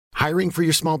Hiring for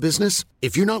your small business?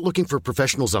 If you're not looking for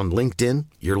professionals on LinkedIn,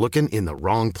 you're looking in the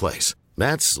wrong place.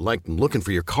 That's like looking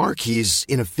for your car keys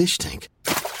in a fish tank.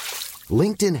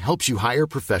 LinkedIn helps you hire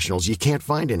professionals you can't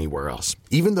find anywhere else,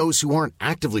 even those who aren't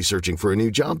actively searching for a new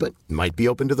job but might be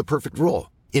open to the perfect role.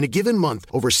 In a given month,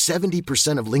 over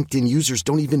 70% of LinkedIn users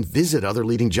don't even visit other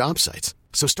leading job sites.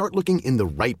 So start looking in the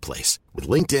right place. With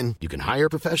LinkedIn, you can hire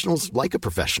professionals like a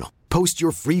professional. Post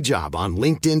your free job on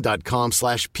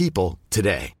linkedin.com/people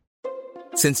today.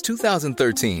 Since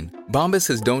 2013, Bombas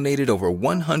has donated over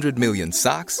 100 million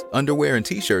socks, underwear, and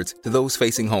T-shirts to those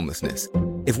facing homelessness.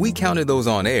 If we counted those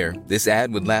on air, this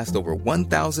ad would last over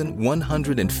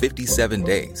 1,157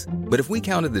 days. But if we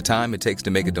counted the time it takes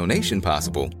to make a donation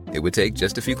possible, it would take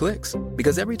just a few clicks.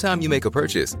 Because every time you make a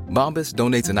purchase, Bombas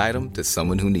donates an item to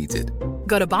someone who needs it.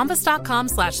 Go to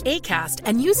bombas.com/ACAST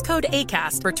and use code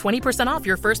ACAST for 20% off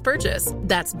your first purchase.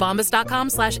 That's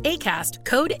bombas.com/ACAST,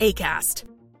 code ACAST.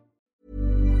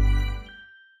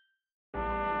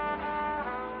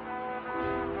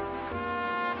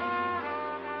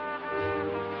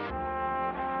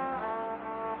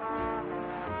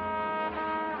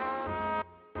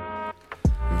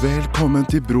 Velkommen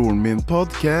til broren min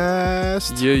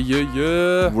podcast.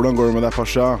 Hvordan går det med deg,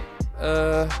 Pasha?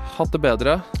 Hatt det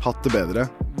bedre. Hatt det bedre.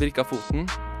 Vrikka foten.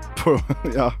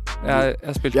 Ja. Jeg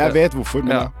spilte, jeg vet hvorfor,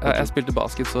 men jeg spilte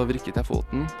basket, så vrikket jeg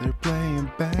foten. They're playing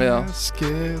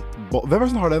basketball. Hvem er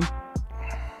det som har den?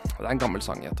 Det er en gammel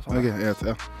sang, jeg vet. Ok, jeg vet,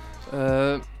 ja.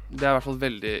 Det er i hvert fall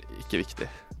veldig ikke viktig.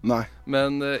 Nei.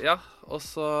 Men ja, og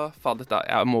så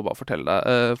jeg må bare fortelle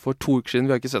deg. For 2 uker siden,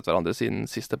 vi har ikke sett hverandre siden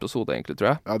siste episode, egentlig, tror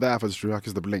jeg. Ja, det er faktisk true. Jeg har ikke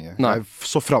sett det på lenge. Nei. Jeg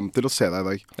så frem til å se deg i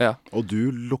dag. Ja. Og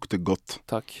du lukter godt.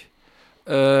 Takk.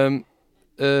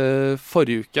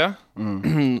 Forrige uke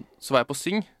så var jeg på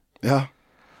Syng. Ja.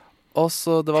 Og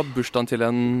så det var bursdagen til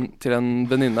en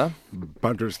venninne.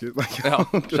 Bernt Hulsker. Ja,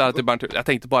 kjære til Bernt Hulsker. Jeg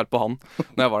tenkte bare på han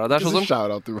når jeg var der. Det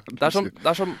er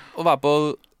som å være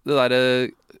på det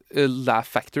der Laugh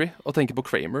Factory og tenke på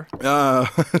Kramer. Ja,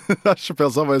 det er så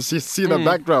pent å si that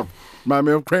backdrop. Remind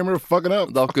me of Kramer fucking up.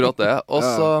 Det er akkurat det. Og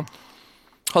så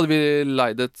hadde vi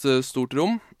leid et stort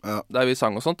rom der vi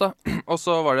sang og sånt da. Og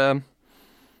så var det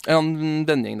en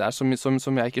vennegjeng der som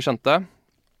jeg ikke kjente.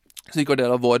 Så ikke var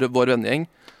del av vår vennegjeng.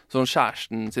 Sånn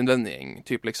kjæresten sin vennegjeng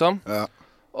typ liksom. Ja.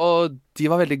 Og de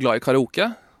var veldig glad i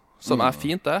karaoke, som er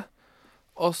fint det.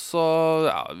 Og så,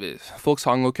 folk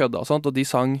sang og kødda og sånt, og de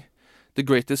sang The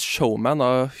Greatest Showman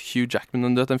av Hugh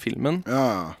Jackman, den filmen.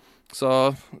 Ja.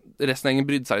 Så resten av gjengen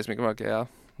brydde seg liksom ikke om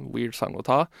weird sang å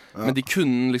ta. Ja. Men de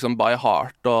kunne liksom by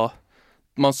heart, og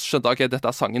man skjønte, ok, dette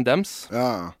er sangen dems.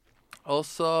 Ja. Og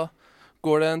så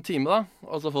går det en time da,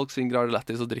 og så folk synger Are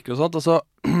Lattis og drikker og sånt, og så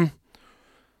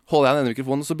holder jeg den ene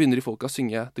mikrofonen, og så begynner de folk å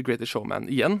synge The Greatest Showman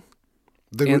igjen.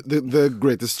 The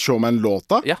Greatest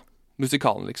Showman-låta? Ja,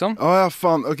 musikalen liksom. Ja,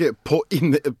 faen, ok, på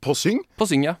Syng? På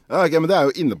Syng, ja. Ja, ok, men det er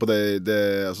jo inne på det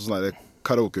altså sånn der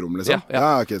karaoke-rom, liksom.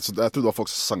 Ja, ok, så jeg trodde det var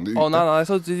folk som sang det ute. Nei,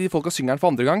 så de folka synger den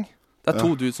for andre gang. Det er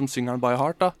 2 dudes som synger den by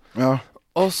heart, da. Ja.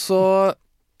 Og så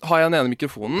har jeg den ene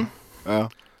mikrofonen. Ja.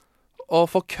 Og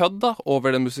for kødd da,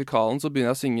 over den musikalen, så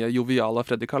begynner jeg å synge Jovial av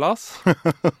Freddy Kalas.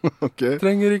 Ok.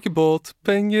 Trenger ikke båt,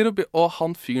 penger og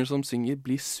han fyren som synger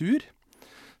blir sur.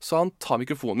 Så han tar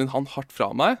mikrofonen min, han hardt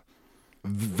fra meg.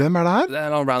 Hvem er det her? Det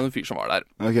er en random fyr som var der.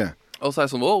 Ok. Og så er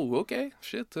jeg sånn, wow, ok,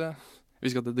 shit. Jeg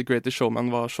visste ikke at The Greatest Showman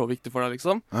var så viktig for deg,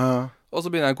 liksom. Ja. Og så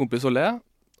begynner jeg en kompis å le.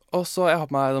 Og så jeg har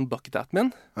på meg den bucket hatten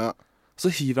min. Ja. Så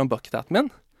hiver han bucket hatten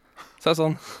min. Så jeg er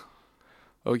sånn,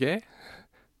 ok.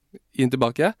 Inn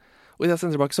tilbake. Og idet jeg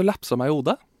sender tilbake, så lapsa meg i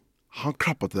hodet. Han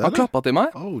klappet til deg, Han klappet til meg.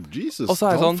 Oh, Jesus. Og så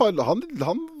er jeg sånn,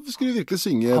 han skulle virkelig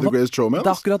synge The Greatest Showman. Det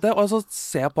er akkurat det. Og så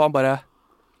ser jeg på han bare,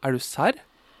 er du serr?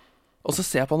 Og så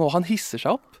ser jeg på han, og han hisser seg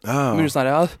opp. Ja. Men sånn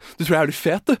her, du tror jeg er du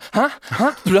fet, du? Hæ?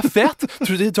 Tror du er fet?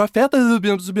 Tror du er fet? Så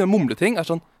begynner å mumle ting. Jeg er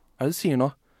sånn, hva er det du sier nå?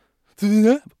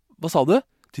 Hva sa du?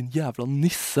 Din jævla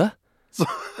nisse.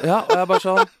 Ja, og jeg bare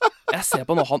sånn, jeg ser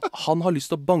på han, og han har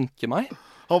lyst til å banke meg.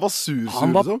 Han var sur,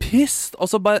 Han var pissed. Og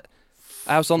så bare,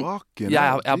 jeg er jo sånn, jeg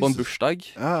er på en bursdag.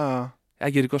 Ja.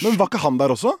 Jeg gir ikke å Men var ikke han der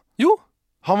også? Jo.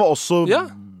 Han var også, Ja.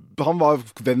 han var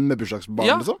venn med bursdagsbarn,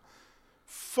 Ja. liksom?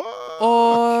 Fuck.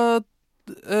 Og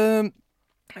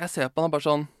jeg ser på han og bare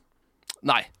sånn,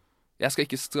 nei, jeg skal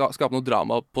ikke skape noe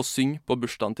drama på Syng på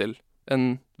bursdagen til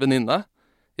en venninne.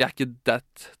 Jeg er ikke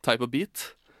that type of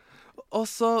beat. Og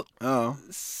så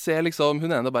ser liksom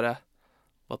hun ene bare,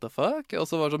 what the fuck? Og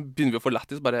så var det sånn, begynner vi å få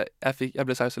lættis, bare, jeg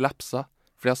ble seriøst lapsa,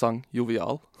 fordi jeg sang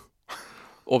Jovial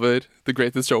over The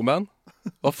Greatest Showman.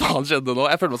 Hva faen skjedde nå?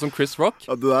 Jeg følte meg som Chris Rock.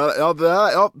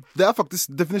 Det er faktisk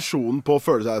definisjonen på å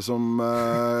føle seg som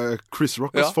Chris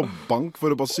Rock. Få bank for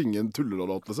å bare synge en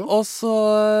tullerlåt, liksom. Og så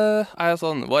er jeg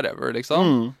sånn, whatever,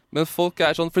 liksom. Men folk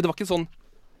er sånn, for det var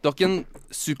ikke en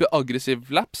superaggressiv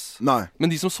laps. Nei.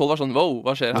 Men de som så var sånn, wow,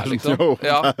 hva skjer her, liksom?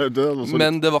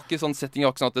 Men det var ikke sånn setting,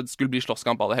 var ikke sånn at det skulle bli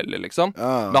slåsskamp av det heller, liksom.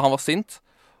 Men han var sint.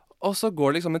 Og så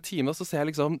går det liksom en time, og så ser jeg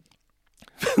liksom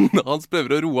når han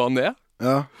prøver å roe han ned.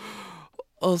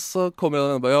 Og så kommer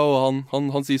han og bare,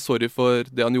 han sier sorry for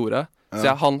det han gjorde. Så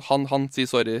han sier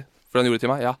sorry for det han gjorde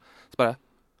til meg. Så bare,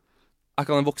 er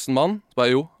ikke han en voksen mann? Så bare,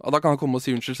 jo. Da kan han komme og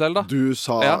si unnskyld selv, da. Du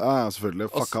sa,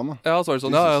 selvfølgelig, fuck han da. Så var det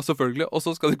sånn, selvfølgelig. Og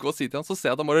så skal du gå og si til han, så ser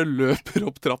jeg at han bare løper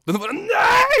opp trappen og bare,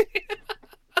 nei!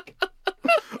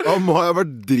 Han må ha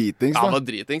vært dritings, da. Han var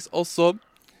dritings. Og så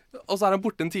er han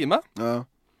borte en time.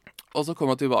 Og så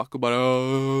kommer han tilbake og bare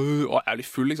er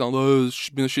litt full, liksom. Og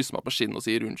begynner å kysse meg på skinn og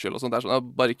sier unnskyld og sånt. Det er sånn,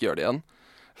 bare ikke gjør det igjen.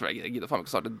 For jeg gidder faen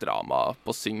ikke starte drama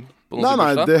på syng på noen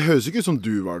Nei, det høres ikke ut som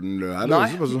du var den lø her. Det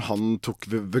høres ikke ut som han tok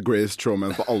The Greatest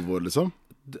Showman på alvor, liksom.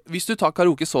 Hvis du tar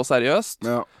karaoke så seriøst,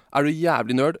 er du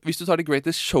jævlig nerd. Hvis du tar The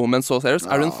Greatest Showman så seriøst,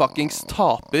 er du en fuckings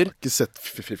taper. Ikke sett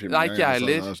filmen. Nei, ikke jeg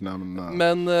heller.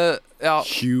 Men,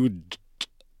 Hugh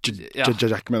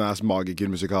Jackman er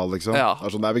magikermusikal, liksom. Det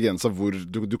er sånn, det er begrenset hvor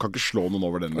du kan ikke slå noen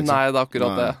over den, liksom. Nei, det er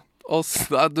akkurat det. Og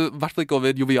i hvert fall ikke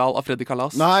over Jovial av Freddy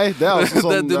Kalas. Nei, det er også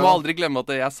sånn Du må aldri glemme at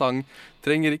jeg sang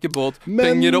Trenger ikke båt,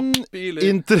 penger opp biler. Men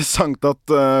interessant at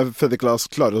Freddy Kalas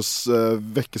klarer å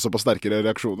vekke såpass sterkere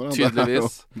reaksjoner.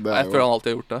 Tydeligvis. Jeg føler han alltid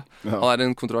har gjort det. Han er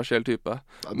en kontroversiell type.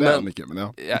 Det er han ikke, men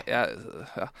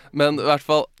Men i hvert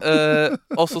fall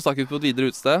og så snakket vi på et videre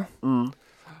utsted.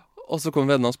 Og så kommer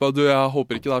vennene hans og bare, jeg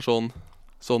håper ikke det er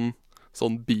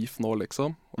sånn beef nå,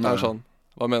 liksom. Og det er sånn,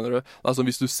 hva mener du? Det er sånn,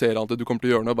 hvis du ser an til du kommer til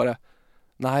å gjøre noe, bare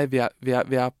nei, vi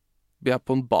er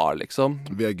på en bar, liksom.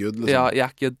 Vi er good, liksom. Ja, jeg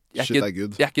er ikke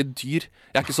dyr. Jeg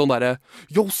er ikke sånn derre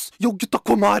yo, gutta,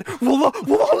 kom her! Wallah,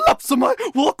 han lapser meg!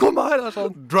 Wallah, kom her! Det er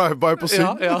sånn drive-by på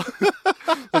syng. Ja.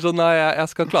 Det er sånn, nei,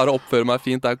 jeg skal klare å oppføre meg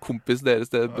fint. Det er kompis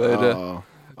deres, det bør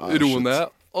roe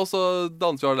ned. Og så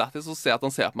danser vi og lættis, og så ser jeg at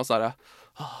han ser på meg sånn her.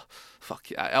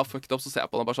 Fuck, jeg har fucket opp, så ser jeg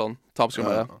på han bare sånn, ta på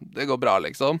skulderen, det går bra,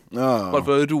 liksom. Bare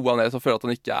for å roe han ned, så føler jeg at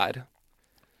han ikke er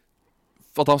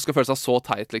at han skal føle seg så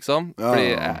teit, liksom. Fordi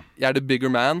jeg er the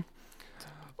bigger man.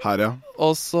 Her,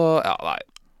 Og så,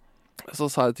 så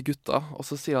sa jeg det til gutta, og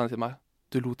så sier han til meg,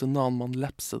 du lot en annen mann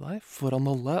lapse deg foran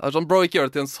alle. Det er sånn, bro, ikke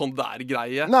gjør det til en sånn der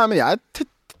greie. Nei, men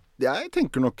jeg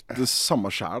tenker nok det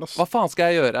samme selv, altså. Hva faen skal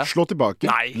jeg gjøre? Slå tilbake.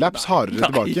 Laps hardere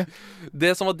tilbake.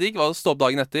 Det som var digg var å stå opp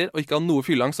dagen etter og ikke ha noe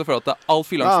fyllangst, så føler jeg at all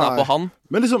fyllangsten er på han.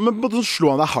 Men liksom, men slå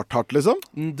han deg hardt, liksom?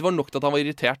 Det var nok til at han var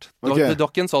irritert. Det var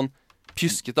ikke en sånn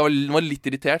pysket. Han var litt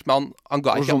irritert, men han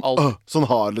ga ikke alt. Sånn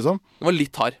hard, liksom? Det var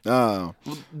litt hard.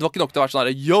 Det var ikke nok til å være sånn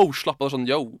her, yo, slapp av, sånn,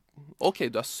 yo.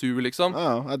 Ok, du er sur, liksom.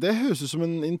 Det høres ut som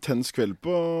en intens kveld på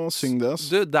Syng det,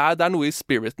 altså. Det er noe i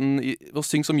spiriten å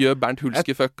synge som gjør Bernt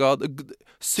Hulske fucka.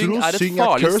 Syng er et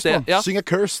farlig sted. Syng er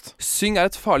cursed. Syng er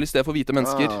et farlig sted for hvite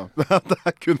mennesker. Det er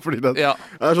kun fordi det er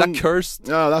cursed.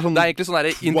 Det er egentlig sånn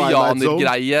der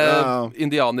indianergreie.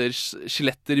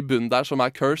 Indianerskjeletter i bunnen der som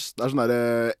er cursed. Det er sånn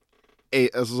derre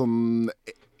sånn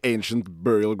ancient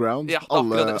burial ground. Ja,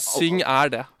 akkurat det. Syng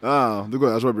er det. Du går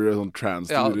der så blir det sånn trans.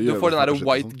 Du får den der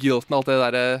white guilten, alt det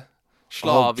der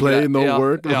I'll play no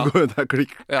word. Du går der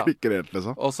klikker helt,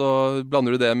 liksom. Og så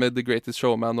blander du det med The Greatest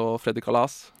Showman og Freddy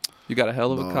Kalas. You got a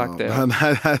hell of a cocktail.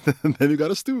 Then you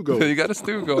got a stew going. You got a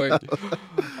stew going.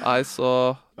 Det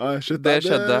skjedde.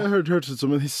 Det hørtes ut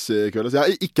som en hissig kveld. Jeg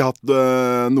har ikke hatt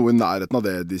noe i nærheten av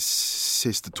det de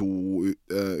siste 2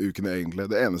 ukene, egentlig.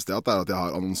 Det eneste jeg har hatt, er at jeg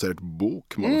har annonsert bok.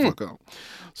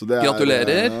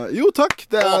 Gratulerer. Jo, takk.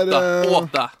 Det er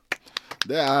 8.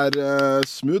 Det er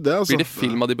smooth, det, altså. Blir det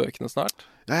film av de bøkene snart?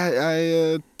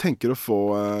 Jeg tenker å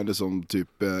få liksom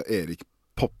type Erik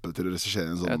Poppe til å regissere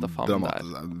en sånn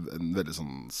dramatisk, en veldig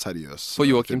sånn seriøs. Få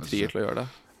Joachim Trier til å gjøre det.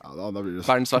 Da blir det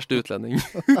verdens verste utlending.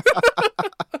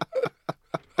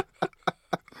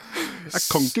 Jeg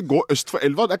kan ikke gå øst for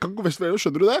elva. Jeg kan ikke gå vest for elva,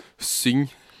 skjønner du det? Syng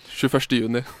 21.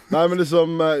 juni. Nei, men liksom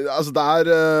altså det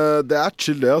er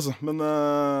chill det, altså. Men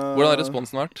hvordan har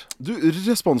responsen vært? Du,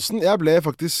 responsen, jeg ble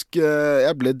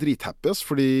drithappy,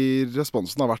 fordi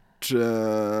responsen har vært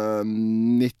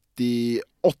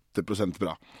 98%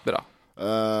 bra.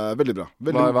 Veldig bra.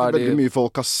 Veldig mye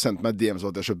folk har sendt meg DM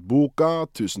som at de har kjøpt boka.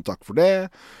 Tusen takk for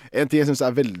det. En ting jeg synes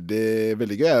er veldig,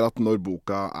 veldig gøy, er at når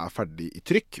boka er ferdig i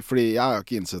trykk, fordi jeg har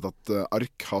ikke innsett at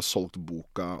Ark har solgt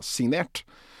boka signert.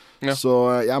 Så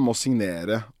jeg må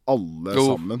signere alle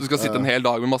sammen. Du skal sitte en hel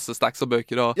dag med masse stacks og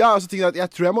bøker og... Ja, altså ting er at jeg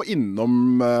tror jeg må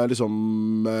innom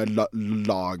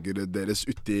lageret deres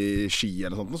ute i Ski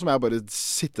eller sånt, så må jeg bare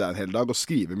sitte der en hel dag og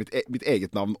skrive mitt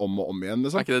eget navn om og om igjen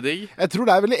liksom. Er ikke det digg? Jeg tror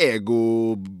det er veldig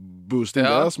ego-boosting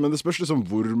det, altså, men det spørs liksom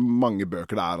hvor mange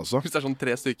bøker det er også. Hvis det er sånn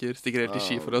 3 stykker stikker helt i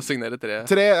Ski for å signere 3.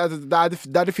 Det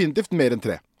er definitivt mer enn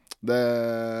 3.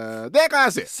 Det kan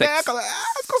jeg si. 6.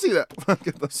 Jeg skal si det.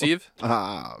 7.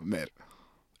 Mer.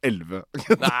 11.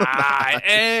 Nei,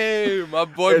 my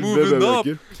boy moving up.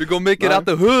 We gonna make it out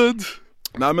the hood.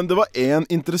 Nei, men det var en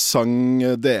interessant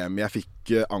DM jeg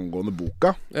fikk angående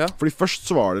boka. Fordi først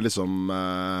så var det liksom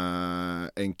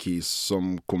en kis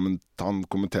som han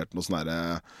kommenterte noe sånn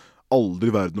herre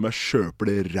aldri i verden om jeg kjøper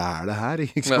det rælet her,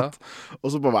 ikke sant? Og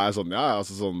så bare var jeg sånn,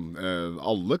 altså sånn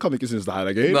alle kan ikke synes det her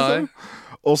er gøy, liksom.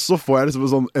 Og så får jeg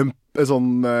liksom en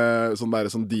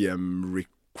sånn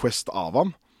DM-request av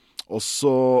han. Og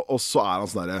så er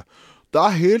han sånn der, det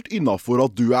er helt innenfor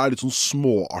at du er litt sånn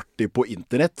småartig på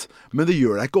internett, men det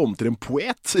gjør deg ikke om til en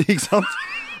poet, ikke sant?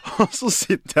 Og så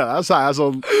sitter jeg der, så er jeg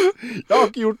sånn, jeg har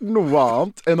ikke gjort noe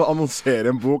annet enn å annonsere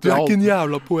en bok. Du er ikke en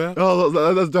jævla poet. Ja,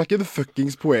 du er ikke en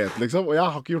fuckings poet, liksom. Og jeg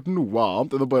har ikke gjort noe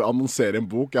annet enn å bare annonsere en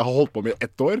bok. Jeg har holdt på med i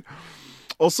 1 år.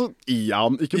 Og så gir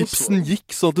han ikke noe... Ibsen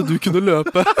gikk sånn at du kunne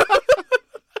løpe.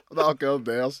 Det er akkurat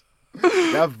det, altså.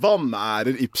 Jeg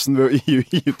vanærer Ibsen ved å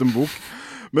gi ut en bok.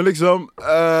 Men liksom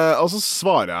og så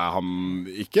svarer jeg han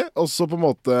ikke. Og så på en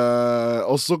måte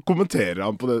og så kommenterer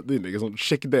han på det innlegget sånn,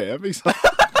 sjekk DM, ikke sant?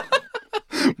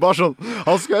 Bare sånn,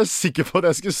 han skulle være sikker på at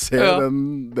jeg skulle se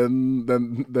den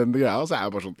greia. Så er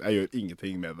jeg bare sånn, jeg gjør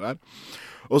ingenting med det der.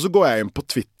 Og så går jeg inn på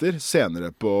Twitter senere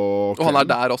på kvelden. Og han er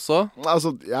der også?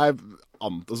 Altså,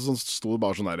 sånn sto det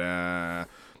bare sånn der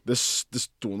det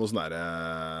sto noe sånn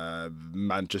der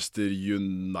Manchester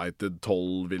United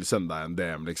 12 vil sende deg en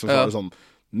DM, liksom. Så var det sånn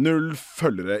 0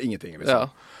 følgere, ingenting,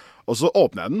 liksom. Og så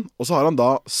åpner jeg den, og så har han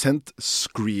da sendt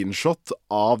screenshot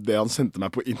av det han sendte meg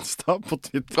på Insta, på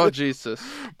Twitter. Oh, Jesus.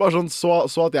 Bare sånn, så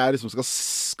at jeg liksom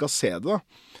skal se det, da.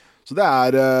 Så det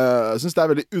jeg synes det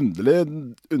er veldig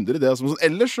underlig det. Sånn,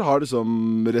 ellers så har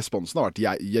liksom responsen har vært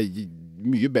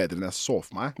mye bedre enn jeg så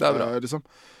for meg. Det er bra. Liksom.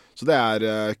 Så det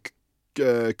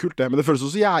kult det, men det føles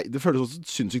også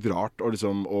sinnssykt rart å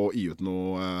gi ut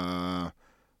noe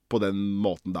på den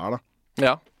måten der, da.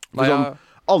 Ja.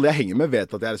 Alle jeg henger med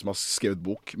vet at jeg liksom har skrevet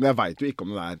bok, men jeg vet jo ikke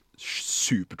om den er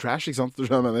supertrash, ikke sant? Du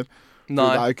skjønner hva jeg mener? Nei.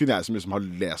 Det er jo kun jeg som liksom har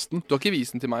lest den. Du har ikke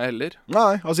vist den til meg heller.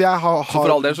 Nei, altså jeg har så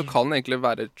for all del så kan den egentlig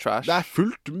være trash. Det er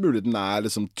fullt mulig den er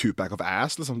liksom 2-pack of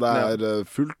ass, liksom. Det er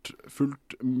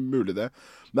fullt mulig det.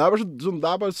 Men det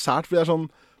er bare sært, fordi det er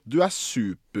sånn du er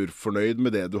superfornøyd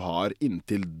med det du har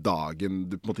inntil dagen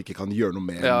du på en måte ikke kan gjøre noe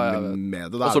med det.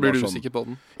 Og så blir du usikker på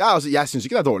den. Ja, altså, jeg synes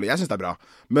ikke det er dårlig, jeg synes det er bra.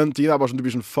 Men tingen er bare sånn, du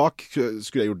blir sånn, fuck,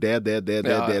 skulle jeg gjort det?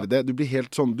 Du blir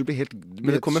helt sånn,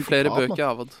 men det kommer flere bøker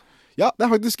av det. Ja, det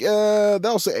er faktisk, det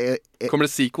er også kommer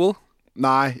det sequel?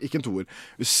 Nei, ikke en toer.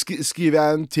 Skriver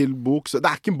jeg en til bok så, det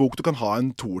er ikke en bok du kan ha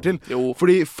en toer til. Jo.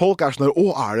 Fordi folk er sånn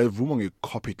der, hvor mange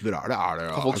kapitler er det?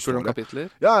 Kan folk spørre om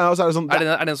kapitler? Ja, så er det sånn Er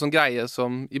det en sånn greie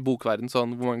som i bokverden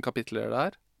sånn, hvor mange kapitler er det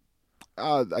her?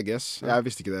 Ja, I guess. Jeg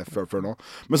visste ikke det før nå.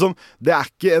 Men sånn, det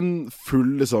er ikke en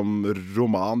full liksom,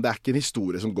 roman. Det er ikke en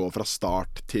historie som går fra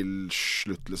start til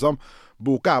slutt, liksom.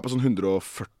 Boka er på sånn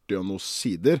 140 og noen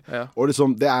sider. Og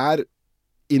liksom, det er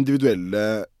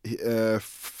individuelle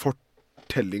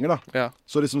fortellinger, da.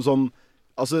 Så liksom sånn,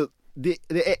 altså det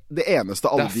eneste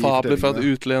alle de fortellingene. Det er fabler fra et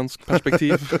utlensk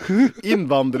perspektiv.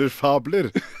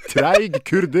 Innvandrerfabler. Treig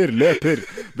kurder løper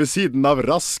ved siden av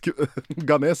rask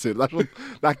ganeser. Det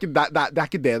er ikke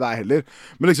det det er heller.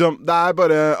 Men liksom, det er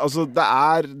bare, altså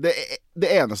det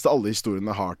eneste alle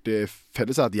historiene har til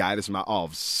felles er at jeg liksom er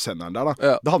avsenderen der, da.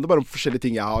 Det handler bare om forskjellige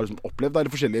ting jeg har liksom opplevd,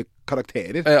 eller forskjellige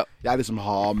karakterer jeg liksom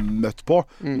har møtt på.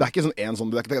 Det er ikke sånn det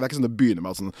er ikke sånn det begynner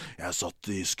med at sånn, jeg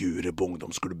satt i skuret på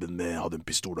ungdomsklubben med, hadde en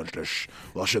pistol og en slush,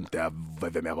 og da skjønte jeg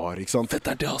hvem jeg var, ikke sant?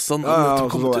 Fetteren til Hassan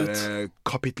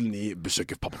kapittel 9,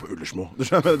 besøker pappa på Ullersmo.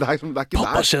 Det er ikke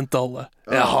pappa der. Kjente alle.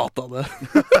 Jeg hatet det.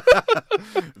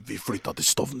 Vi flyttet til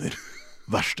Stovner.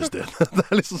 Verste sted. Det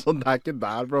er liksom sånn, det er ikke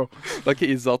der, bro. Det er ikke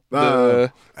Izzat.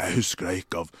 Jeg husker jeg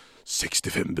gikk av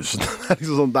 65-bussen. Det er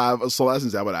liksom sånn, sånn jeg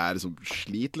synes jeg bare er liksom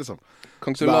slit, liksom.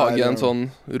 Kan ikke du lage en sånn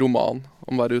roman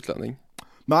om å være utlending?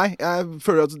 Nei, jeg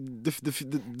føler at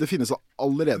det finnes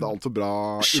allerede alt for bra.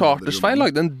 Chartersveien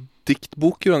lagde en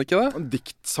diktbok, gjorde han ikke det? En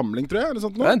diktsamling, tror jeg, eller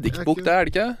sånt nå. Det er en diktbok, det er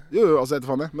det ikke? Jo, altså, jeg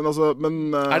vet faen det. Men altså,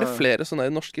 er det flere sånne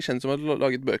norske kjendiser som har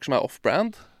laget bøker som er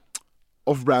off-brand?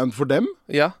 Off-brand for dem?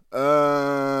 Ja.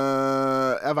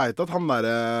 Jeg vet at han der,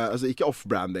 altså ikke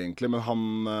off-brand egentlig, men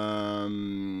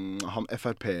han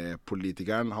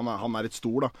FRP-politikeren, han litt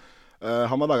stor da.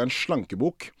 Han har laget en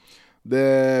slankebok.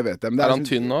 Det vet jeg. Men det han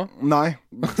tynn nå? Nei,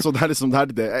 så det liksom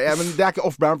det. Men det ikke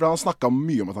off-brand, for han snakket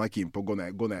mye om at han keen på å gå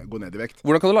ned i vekt.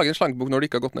 Hvordan kan du lage en slankebok når du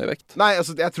ikke har gått ned i vekt? Nei,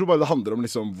 altså jeg tror bare det handler om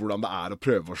liksom hvordan det å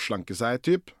prøve å slanke seg,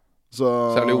 typ.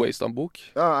 Særlig waste-on-bok?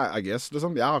 Ja, I guess,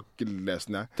 liksom. Jeg har ikke lest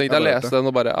den, jeg. Tenkte jeg leste den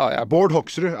og bare Bård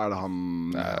Hoksrud, det han?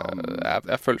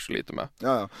 Jeg følger så lite med.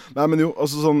 Ja. Nei, men jo,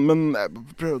 altså sånn. Men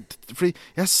fordi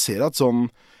jeg ser at sånn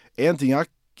En ting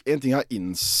jeg har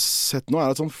innsett nå,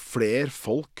 at sånn flere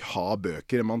folk har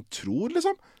bøker enn man tror,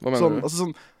 liksom. Hva mener du? Altså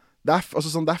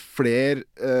sånn, det flere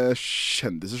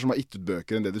kjendiser som har gitt ut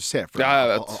bøker enn det du ser for deg. Ja, jeg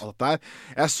vet. At det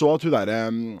Jeg så at hun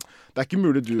det ikke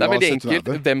mulig du har sett. Det veldig enkelt.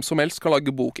 Hvem som helst kan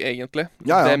lage bok, egentlig.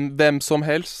 Ja. Hvem som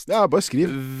helst. Ja, bare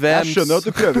skriv. Jeg skjønner at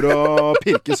du prøver å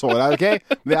pirke sår her,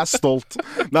 ok? Men jeg stolt.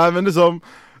 Nei, men liksom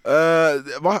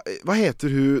hva heter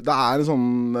hun? Det en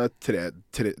sånn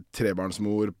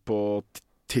trebarnsmor på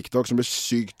TikTok som blir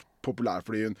sykt populær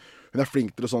fordi hun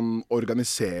flink til å sånn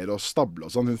organisere og stable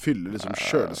og sånn. Hun fyller liksom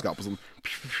kjøleskap og sånn.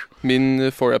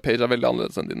 Min for-you-page veldig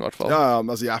annerledes enn din, i hvert fall. Ja,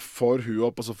 altså jeg får hun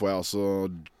opp, og så får jeg også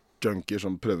junkier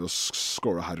som prøver å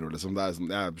score herro, liksom. Det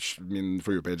sånn, min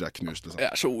for-you-page knust, liksom.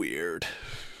 Jeg så weird.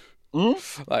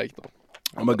 Det ikke noe.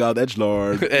 Oh my god,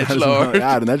 edgelord. Edgelord. Jeg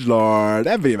en edgelord.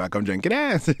 Jeg bryr meg ikke om junker,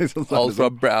 jeg. Alt fra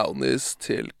brownies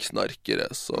til knarkere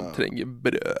som trenger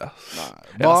brød.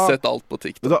 Jeg har sett alt på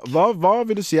TikTok. Hva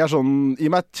vil du si sånn,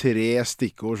 gi meg 3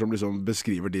 stikkord som liksom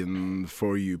beskriver din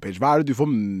For You-page. Hva det du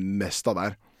får mest av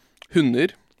der?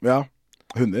 Hunder. Ja,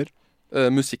 hunder.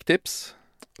 Musikktips.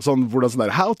 Sånn,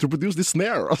 hvordan how to produce this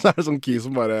snare. Og så det sånn key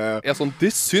som bare Ja, sånn,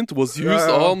 this synth was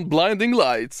used on blinding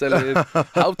lights. Eller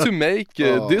how to make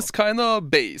this kind of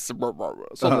bass.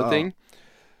 Sånne ting.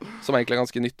 Som egentlig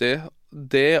ganske nyttig.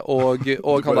 Det og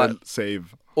han der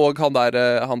save. Og han der,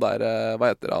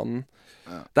 hva heter han?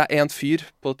 Det en fyr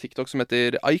på TikTok som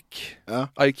heter Ike.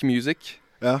 Ike Music.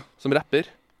 Som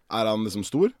rapper. Han liksom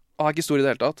stor? Han ikke stor i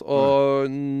det hele tatt. Og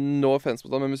no offense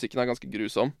på det, men musikken ganske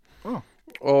grusom.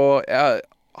 Og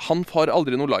han har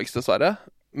aldri noen likes, dessverre.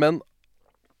 Men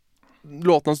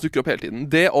låten hans dukker opp hele tiden.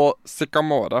 Det og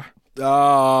Sycamore.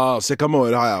 Ja,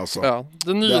 Sycamore har jeg også. Ja,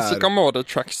 den nye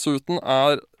Sycamore-tracksuiten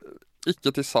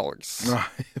ikke til salgs.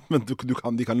 Nei, men de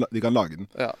kan lage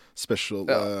den. Ja. Special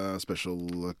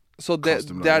Så det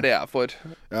det jeg får.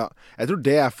 Ja, jeg tror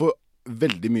det jeg får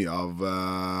veldig mye av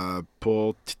på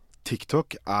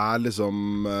TikTok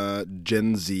liksom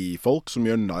Gen Z-folk som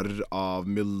gjør narr av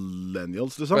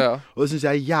millennials, liksom. Og det synes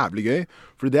jeg jævlig gøy.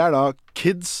 Fordi det da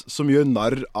kids som gjør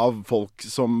narr av folk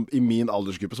som i min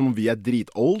aldersgruppe, som om vi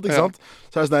dritold, ikke sant?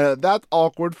 Så det sånn that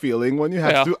awkward feeling when you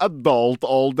have to adult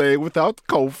all day without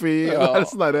coffee. Det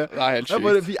sånn det helt sykt.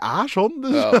 Bare, vi sånn, du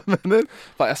mener.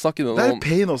 Det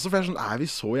pain også, for jeg sånn,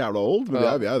 vi så jævla old? Men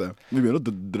vi det. Vi begynner å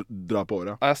dra på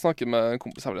året. Jeg snakker med en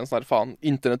kompis her, sånn faen,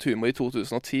 internetthumor i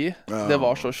 2010, det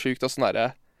var så sykt og sånn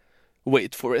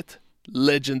wait for it.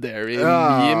 Legendary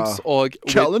memes og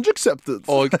challenge accepted.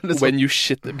 Og when you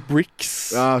shit bricks.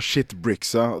 Ja, shit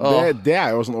bricks, ja. Det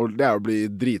jo sånn, det å bli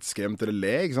dritskremt eller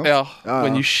le, ikke sant? Ja,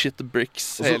 when you shit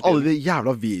bricks. Og så alle de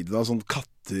jævla videoene av sånn katter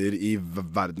i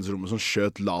verdensrommet som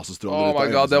skjøt laserstråler. Oh my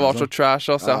god, det var så trash,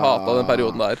 ass. Jeg hatet den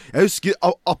perioden der. Jeg husker,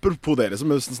 apropos det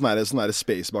liksom, sånn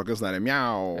space bak og sånn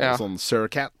mjau, sånn Sir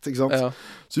Cat, ikke sant?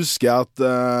 Så husker jeg at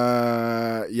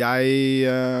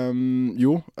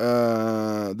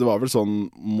det var vel sånn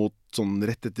mot sånn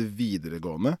rett etter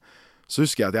videregående. Så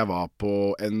husker jeg at jeg var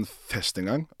på en fest en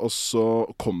gang, og så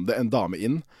kom det en dame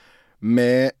inn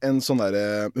med en sånn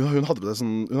hun hadde på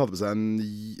seg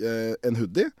en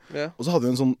hoodie, og så hadde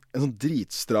hun en sånn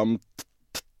dritstram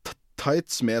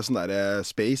tights med sånn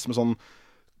space, med sånn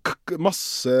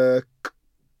masse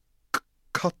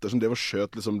katter som drev og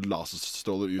skjøt liksom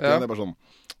laserstråler ut igjen. Det bare sånn,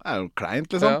 det jo kleint,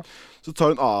 liksom. Så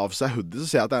tar hun av seg hoodie, så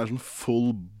ser jeg at det en sånn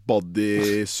full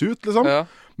body suit, liksom.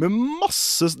 Med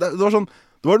masse, det var sånn,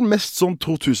 det var den mest sånn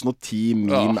 2010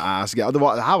 meme-ass-greia. Det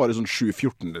her var det sånn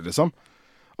 2014, liksom.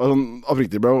 Og sånn,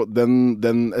 oppriktig, bro,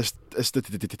 den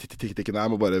estetikken her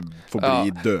må bare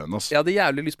forbli døende, ass. Jeg hadde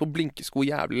jævlig lyst på blinkesko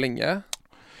jævlig lenge.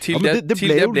 Til det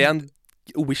ble en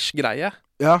Wish-greie.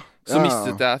 Så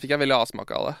fikk jeg veldig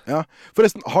avsmak av det. Ja,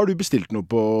 forresten, har du bestilt noe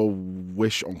på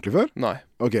Wish ordentlig før? Nei.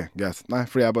 Ok, greit. Nei,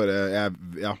 fordi jeg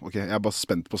er bare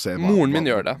spent på å se Moren min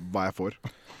gjør det. Hva jeg får.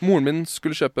 Moren min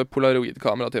skulle kjøpe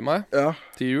Polaroid-kamera til meg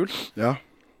til jul.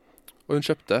 Og hun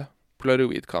kjøpte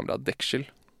Polaroid-kamera deksel.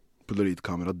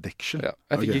 Polaroid-kamera deksel. Ja,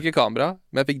 jeg fikk ikke kamera,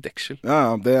 men jeg fikk deksel.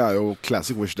 Ja, det er jo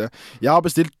classic wish det. Jeg har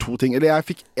bestilt 2 ting. Eller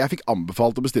jeg fikk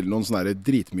anbefalt å bestille noen sånne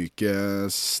dritmyke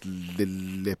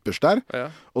slippers der. Ja.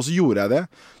 Og så gjorde jeg det.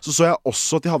 Så jeg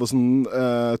også at de hadde sånn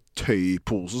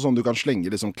tøypose, sånn du kan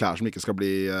slenge liksom klær som ikke skal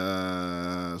bli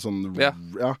sånn. Ja.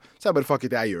 Så jeg bare fuck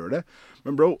it, jeg gjør det.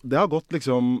 Men bro, det har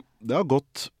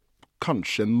gått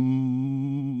kanskje en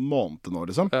måned nå,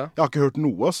 liksom. Ja. Jeg har ikke hørt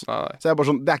noe, Så jeg er bare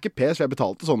sånn, det er ikke pes, for jeg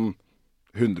betalte sånn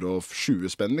 120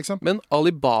 spenn, liksom. Men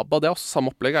Alibaba, det er også samme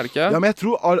opplegg, er det ikke? Ja, men jeg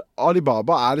tror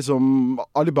Alibaba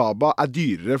er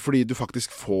dyrere fordi du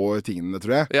faktisk får tingene,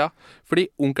 tror jeg. Ja, fordi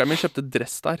onkelen min kjøpte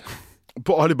dress der.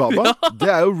 På Alibaba? Ja.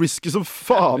 Det er jo risky som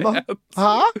faen, da.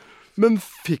 Hæ? Men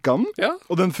fikk han den? Ja.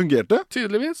 Og den fungerte?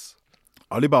 Tydeligvis.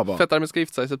 Alibaba. Fetteren min skal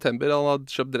gifte seg i september, han har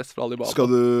kjøpt dress fra Alibaba.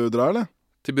 Skal du dra, eller?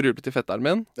 Til bryllupet til fetteren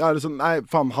min. Ja, liksom, nei,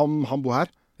 faen, han bor her.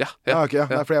 Ja. Okay,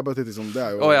 Nei, for jeg bare tenkte sånn, det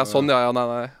er jo sånn,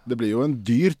 nei. Det blir jo en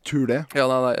dyr tur, det. Ja,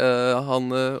 nei,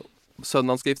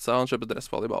 sønnen hans skal gifte seg, han kjøper dress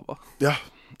fra Alibaba. Ja,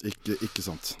 ikke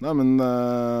sant. Nei, men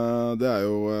det er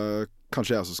jo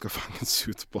kanskje jeg også skal fanges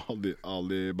ut på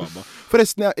Alibaba.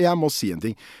 Forresten, jeg må si en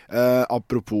ting.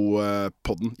 Apropos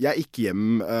podden. Jeg gikk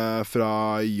hjem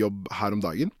fra jobb her om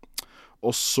dagen.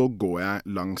 Og så går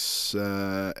jeg langs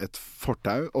et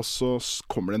fortau, og så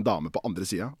kommer det en dame på andre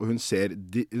siden, og hun ser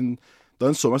da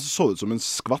hun så meg, så det ut som en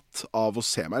skvatt av å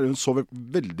se meg. Hun så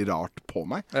veldig rart på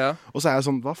meg. Ja. Og så er jeg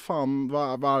sånn, hva faen,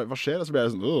 hva skjer? Og så blir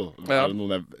jeg sånn, er det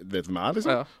noen jeg vet hvem er,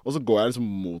 liksom? Ja. Og så går jeg liksom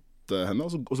mot henne,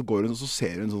 og så går hun, og så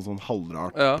ser hun sånn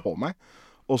halvrart på meg.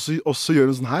 Og så gjør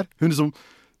hun sånn her. Hun liksom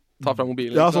ta fra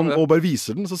mobilen. Ja, sånn, og bare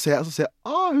viser den. Så ser jeg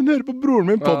hun hører på broren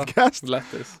min podcast.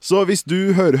 Så hvis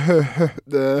du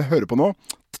hører på nå,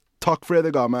 takk for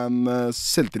det. Det ga meg en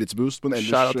selvtillitsboost på en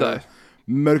ellers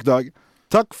mørk dag.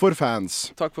 Takk for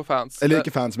fans. Takk for fans. Eller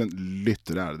ikke fans, men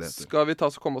lyttere er det heter. Skal vi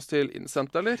komme oss til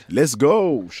innsendt, eller? Let's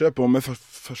go! Kjør på med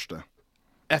første.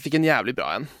 Jeg fikk en jævlig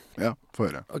bra en. Ja, få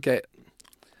høre. Ok.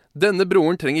 Denne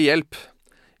broren trenger hjelp.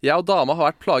 Jeg og dama har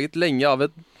vært plaget lenge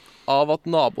av at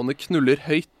naboene knuller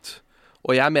høyt.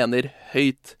 Og jeg mener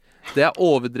høyt. Det er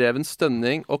overdreven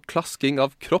stønning og klasking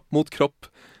av kropp mot kropp.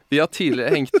 Vi har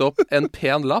tidligere hengt opp en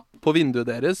pen lapp på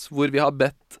vinduet deres, hvor vi har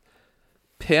bedt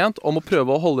pent om å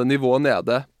prøve å holde nivået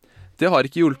nede. Det har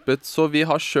ikke hjulpet, så vi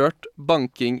har kjørt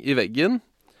banking i veggen.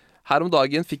 Her om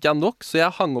dagen fikk jeg nok, så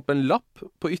jeg hang opp en lapp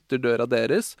på ytterdøra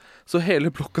deres, så hele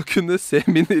blokka kunne se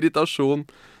min irritasjon.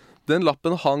 Den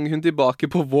lappen hang hun tilbake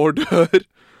på vår dør,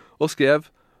 og skrev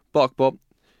bakpå: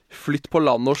 flytt på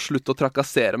landet og slutt å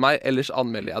trakassere meg, ellers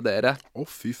anmelder jeg dere.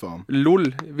 Fy faen. Lol,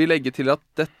 vi legger til at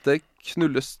dette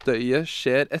knullestøyet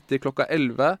skjer etter klokka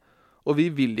 11, og vi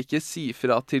vil ikke si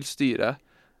fra til styret,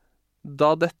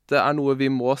 da dette er noe vi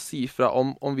må si fra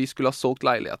om vi skulle ha solgt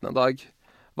leiligheten en dag.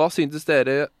 Hva syntes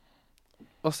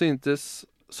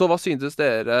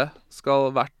dere skal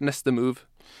vært neste move?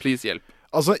 Please hjelp.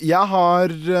 Altså, jeg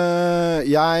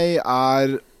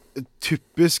er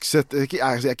typisk sett, jeg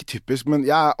er ikke typisk, men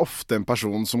jeg er ofte en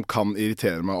person som kan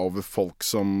irritere meg over folk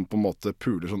som på en måte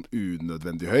puler sånn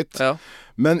unødvendig høyt. Ja.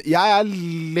 Men jeg er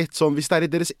litt sånn, hvis det er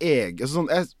i deres egen altså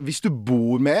sånn, hvis du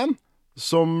bor med en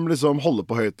som liksom holder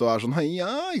på høyt og er sånn,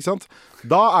 ja, ikke sant?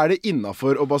 Da er det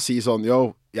innenfor å bare si sånn,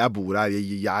 yo, jeg bor her,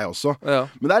 jeg også. Ja.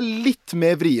 Men det er litt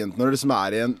mer vrient når det liksom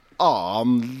er i en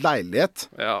annen leilighet.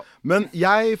 Ja. Men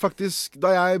jeg faktisk,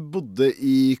 da jeg bodde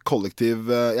i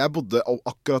kollektiv, jeg bodde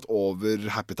akkurat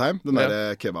over Happy Time, den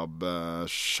der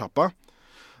kebab-sjappa.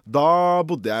 Da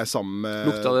bodde jeg sammen med...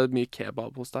 Lukta det mye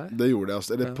kebab hos deg? Det gjorde det,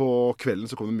 altså. Eller på kvelden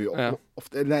så kom det mye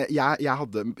ofte, eller jeg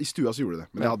hadde, i stua så gjorde det,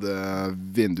 men jeg hadde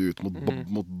vindu ut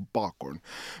mot bakgården.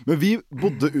 Men vi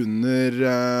bodde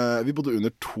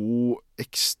under to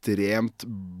ekstremt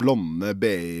blonde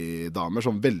BI-damer,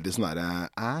 sånn veldig sånn der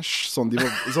æsj, sånn de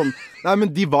var sånn, nei, men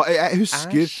de var, jeg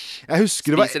husker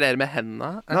det var, spiser dere med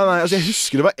hendene? Nei, altså jeg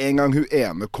husker det var en gang hun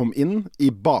ene kom inn i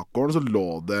bakgården, så lå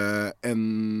det en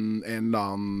eller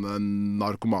annen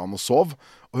narkoman og sov,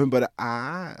 og hun bare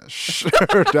æsj,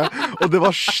 hørte jeg, og det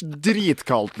var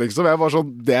dritkaldt liksom, jeg var sånn,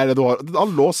 det er det du har,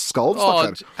 han lå skalv,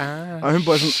 stakkar. Hun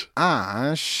bare sånn,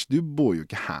 æsj, du bor jo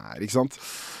ikke her, ikke sant?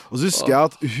 Og så husker jeg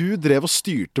at hun drev og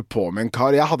styrte på med en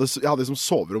kar. Jeg hadde liksom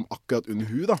soverom akkurat under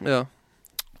hun da. Ja.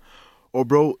 Og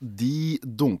bro, de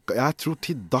dunka. Jeg tror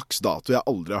til dags dato jeg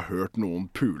aldri har hørt noen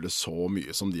pule så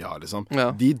mye som de har liksom.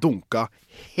 Ja. De dunka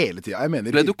hele tiden. Jeg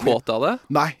mener, ble du kåt av det?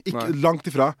 Nei, ikke langt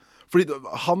ifra. Fordi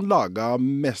han laga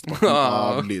mesteparten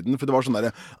av lyden. For det var sånn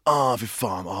der, fy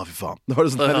faen. Det var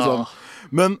sånn der, liksom.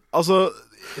 Men altså,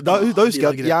 Da husker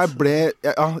jeg at jeg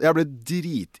ble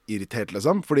dritirritert,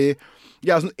 liksom. Fordi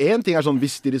sånn, en ting sånn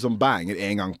hvis de liksom banger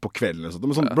en gang på kvelden eller sånt,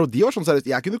 men sånn, bro, de var sånn seriøst.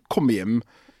 Jeg kunne komme hjem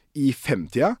i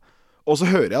 5-tida, og så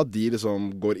hører jeg at de liksom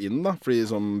går inn da. Fordi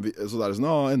liksom, så det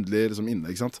sånn, endelig liksom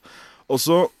inne, ikke sant. Og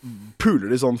så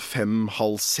puler de sånn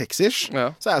 5-6-ish.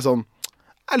 Så jeg sånn,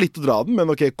 litt å dra den,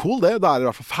 men ok, cool det. Da det i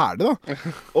hvert fall ferdig da.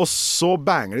 Og så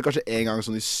banger de kanskje en gang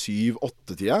sånn i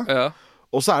 7-8-tida.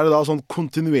 Og så det da sånn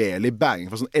kontinuerlig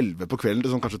banging fra sånn 11 på kvelden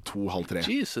til sånn kanskje 2-3.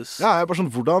 Jesus. Ja, jeg bare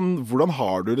sånn, hvordan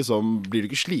har du liksom, blir du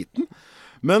ikke sliten?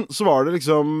 Men så var det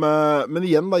liksom men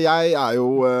igjen da, jeg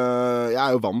jo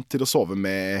vant til å sove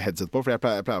med headset på, for jeg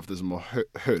pleier ofte liksom å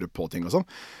høre på ting og sånn.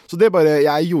 Så det bare,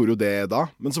 jeg gjorde jo det da.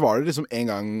 Men så var det liksom en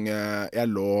gang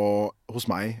jeg lå hos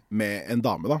meg med en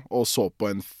dame da, og så på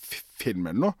en film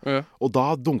eller noe. Og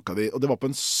da dunka de, og det var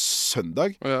på en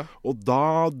søndag, og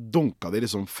da dunka de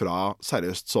liksom fra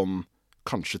seriøst sånn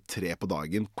kanskje 3 på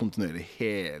dagen, kontinuerlig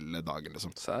hele dagen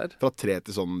liksom. Fra 3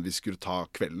 til sånn vi skulle ta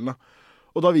kvelden da.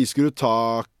 Og da vi skulle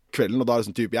ta kvelden, og da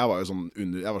sånn typ, jeg var jo sånn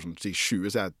under, jeg var sånn 20,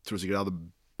 så jeg tror sikkert jeg hadde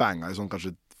banget i sånn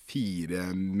kanskje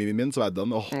 4 min, så var jeg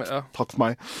den. Takk for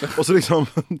meg. Og så liksom,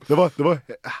 det var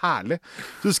herlig.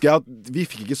 Så husker jeg at vi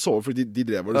fikk ikke sove, fordi de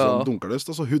drev og liksom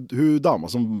dunkerløst. Og så hun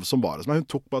dama som var hos meg,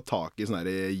 hun tok bare tak i sånne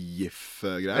her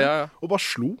gif-greier, og bare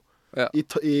slo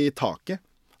i taket,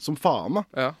 som faen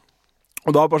da.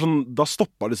 Og da bare sånn, da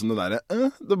stoppet liksom det der,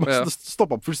 det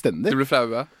stoppet fullstendig. De ble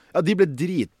flaue? Ja, de ble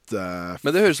dritflaue.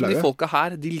 Men det høres som de folka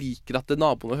her, de liker at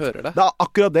naboene hører det. Det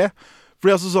akkurat det.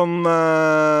 Fordi altså sånn,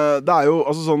 det jo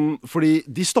altså sånn, fordi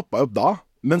de stoppet jo opp da,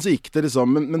 men så gikk det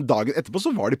liksom, men dagen etterpå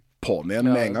så var de på'n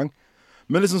igjen med en gang.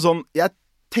 Men liksom sånn, jeg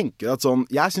tenker at sånn,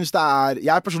 jeg synes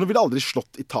jeg personlig ville aldri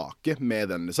slått i taket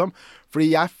med den liksom, fordi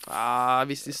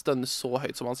hvis de stønner så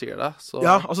høyt som han sier det, så...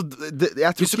 Ja, altså,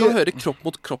 jeg tror hvis du kan høre kropp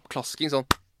mot kropp-klasking sånn...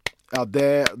 Ja,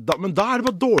 men da det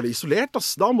bare dårlig isolert,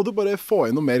 ass. Da må du bare få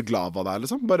inn noe mer glava der,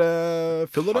 liksom. Bare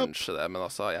fill it up. Kanskje det, men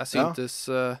altså, jeg syntes...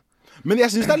 Men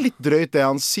jeg synes det litt drøyt det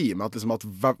han sier med at, liksom, at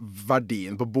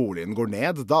verdien på boligen går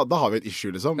ned. Da har vi et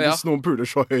issue, liksom. Hvis noen puler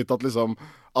så høyt at, liksom,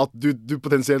 at du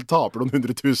potensielt taper noen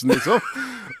 100 000, liksom.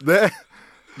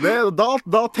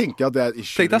 Da tenker jeg at det et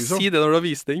issue, Tenk deg liksom. Si det når du har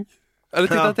visning. Eller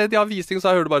tenk deg at jeg har visning,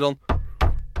 så hører du bare sånn...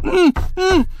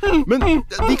 Men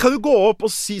de kan jo gå opp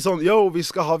og si sånn, yo, vi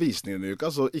skal ha visning denne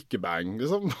uka, så ikke bang,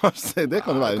 liksom. Det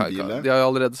kan jo være en deal, det. De har jo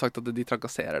allerede sagt at de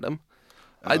trakasserer dem.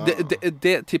 Nei,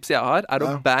 det tipset jeg har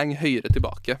å bang høyere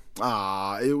tilbake.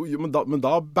 Men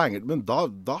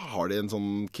da har de en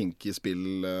sånn kinky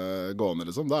spill gående,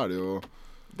 liksom. Da det jo...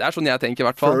 Det sånn jeg tenker i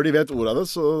hvert fall. Før de vet ordet av det,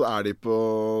 så de på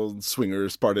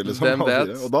swingers party, liksom. Hvem vet?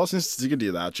 Og da synes sikkert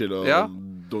de det chill og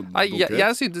Nei,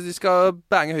 jeg synes de skal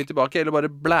bange høyt tilbake, eller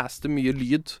bare blaste mye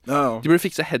lyd. De burde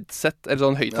fikse headset, eller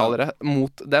sånn høyttalere,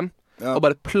 mot dem, og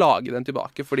bare plage dem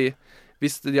tilbake, fordi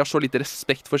hvis de har så lite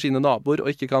respekt for sine naboer, og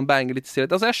ikke kan bange litt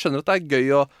stillhet. Altså, jeg skjønner at det gøy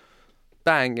å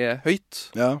bange høyt.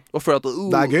 Og føle at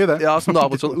det gøy, det. Ja, som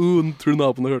naboen sånn, tror du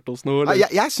naboen har hørt oss nå?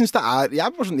 Jeg synes det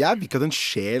jeg vil ikke at en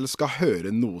sjel skal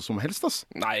høre noe som helst, ass.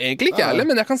 Nei, egentlig ikke heller,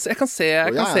 men jeg kan se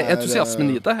entusiasmen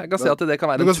i det. Jeg kan se at det kan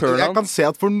være en turn-on. Jeg kan se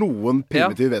at for noen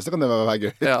primitive vesener kan det være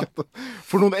gøy.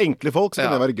 For noen enkle folk så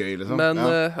kan det være gøy, liksom. Men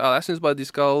jeg synes bare de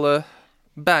skal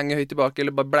bange høyt tilbake,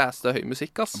 eller bare blaste høy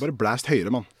musikk, ass. Bare blast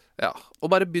høyere, mann. Ja, og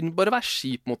bare begynn å være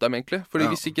skip mot dem, egentlig. Fordi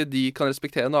hvis ikke de kan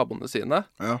respektere naboene sine,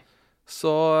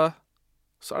 så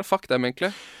det fuck dem,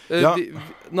 egentlig.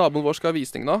 Naboen vår skal ha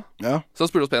visning nå. Så han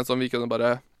spurte oss pent om vi kunne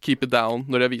bare keep it down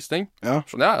når det er visning.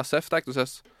 Sånn, seff, det ikke noe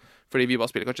sess. Fordi vi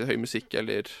bare spiller kanskje høy musikk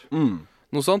eller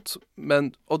noe sånt.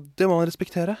 Og det må man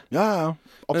respektere.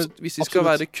 Hvis de skal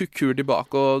være kukur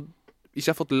tilbake, og hvis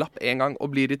jeg har fått lapp en gang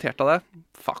og blir irritert av det,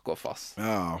 fuck off, ass.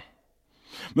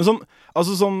 Men sånn,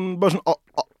 altså sånn, bare sånn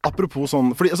apropos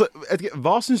sånn, fordi, altså,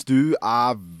 hva synes du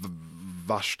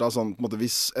verst da, sånn, på en måte,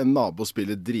 hvis en nabo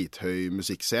spiller drithøy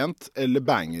musikk sent, eller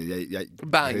banger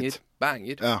Banger.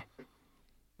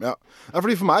 Ja,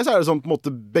 fordi for meg så det sånn, på en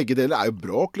måte, begge deler jo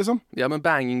bråk, liksom. Ja, men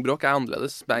bangingbråk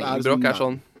annerledes. Bangingbråk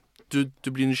sånn, du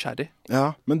blir nysgjerrig.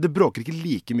 Ja, men det bråker ikke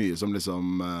like mye som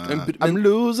liksom I'm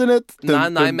losing it.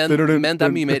 Nei, men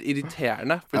det mye mer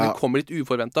irriterende, for det kommer litt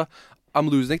uforventet. I'm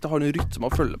losing it, da har du en rytme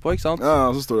å følge på, ikke sant? Ja,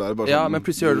 så står du der bare sånn, men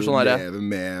plutselig hører du sånn her, lever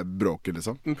med bråket,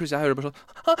 liksom. Men plutselig jeg hører du bare sånn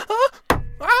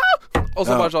og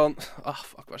så bare sånn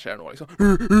fuck, hva skjer nå, liksom?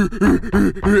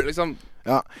 Liksom.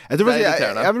 Ja, jeg tror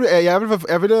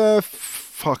jeg ville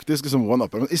faktisk liksom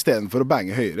one-upper. Men i stedet for å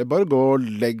bange høyere, bare gå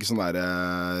og legg sånne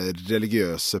der,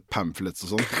 religiøse pamphlets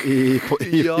og sånn i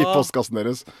postkassen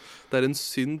deres. Det er en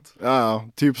synd. Ja,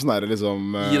 typ sånn der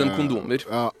liksom Gi dem kondomer.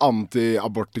 Ja,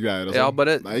 anti-abort-greier og sånn. Ja,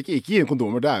 bare... Nei, ikke gi dem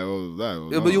kondomer, det er jo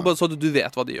jo, bare så du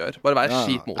vet hva de gjør. Bare vær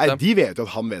skit mot dem. Nei, de vet jo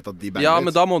at han vet at de banger. Ja,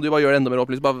 men da må du jo bare gjøre det enda mer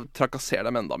opplyst. Bare trakassere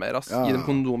dem enda mer, ass. Gi dem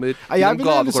kondomer. Gi dem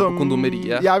gavekort på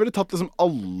kondomeriet. Jeg ville tatt liksom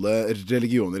alle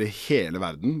religioner i hele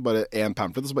verden. Bare én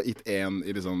pamphlet, og så bare gitt én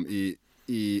i liksom i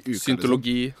uka.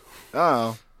 Syntologi.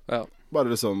 Liksom. Ja. Bare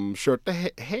liksom kjørte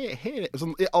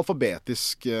sånn i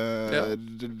alfabetisk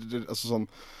altså sånn.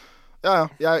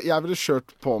 Jeg ville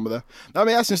kjørt på med det. Nei,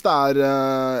 men jeg synes det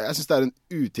er en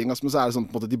uting, altså, men så er det sånn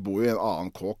på en måte, de bor jo i en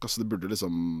annen kåk, altså de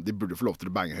burde få lov til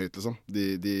å bange høyt, liksom.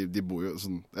 De bor jo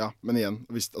sånn, ja, men igjen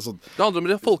altså, det handler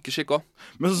om det folkeskikk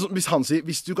også. Men så, hvis han sier,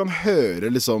 hvis du kan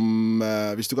høre liksom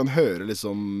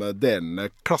delene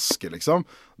klaske, liksom,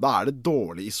 da er det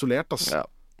dårlig isolert, altså. Ja.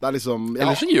 Det er liksom,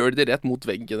 eller så gjør de det rett mot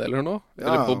veggen eller noe.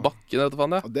 Eller på bakken, vet du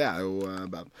faen det. Det er jo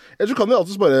bad. Eller så kan du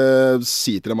alltid bare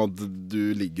si til dem at du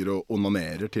ligger og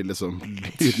onanerer til liksom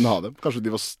uten å ha dem. Kanskje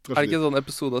de var... Er det ikke en sånn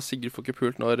episode av Sigurd får ikke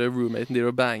pult når roommaten de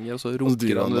og banger, og så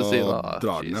runker han ved siden av?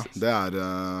 Drar den, ja.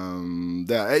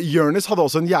 Det er Jonis hadde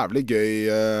også en jævlig gøy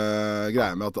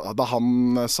greie med at da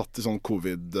han satt i sånn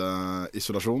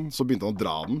covid-isolasjon, så begynte han å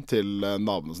dra den til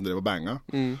naboene som drev og banga.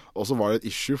 Og så var det et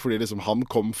issue, fordi liksom han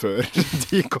kom før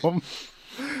de kom.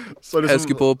 Så liksom, jeg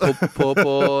husker på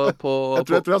jeg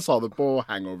tror jeg sa det på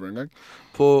Hangover en gang.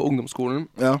 På ungdomsskolen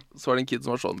så var det en kid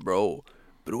som var sånn: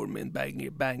 broren min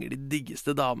banger de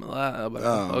diggeste damene. Jeg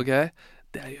bare, ok,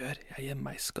 det jeg gjør, jeg gjemmer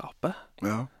meg i skapet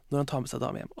når han tar med seg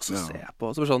dame hjem, og så ser jeg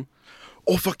på, og så bare sånn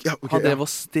fuck, okay, han drev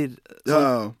og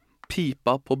sånn,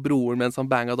 pipa på broren mens han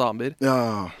banga damer.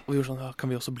 Og vi gjorde sånn, kan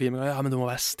vi også bli med? Ja, men du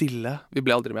må være stille. Vi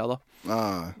ble aldri med da.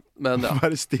 Men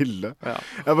være stille.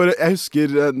 Jeg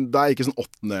husker da jeg gikk i sånn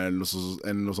 8. eller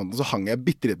noe sånt, så hang jeg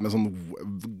bitte litt med en sånn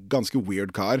ganske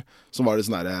weird kar som var det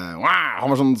sånn der,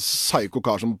 han var sånn psycho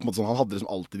kar som på en måte sånn, han hadde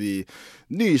liksom alltid de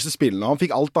nyeste spillene, han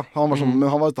fikk alt da, han var sånn, men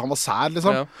han var sær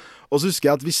liksom. Og så husker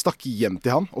jeg at vi stakk hjem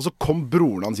til han, og så kom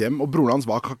broren hans hjem, og broren hans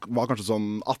var kanskje sånn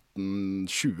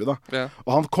 18-20 da,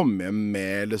 og han kom hjem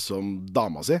med liksom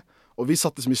dama si, og vi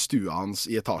satt liksom i stua hans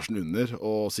i etasjen under,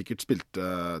 og sikkert spilte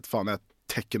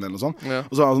Tekken eller noe sånt.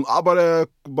 Og så var han sånn,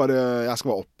 bare jeg skal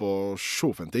bare opp og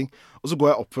sjofe en ting. Og så går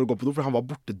jeg opp for å gå på do, for han var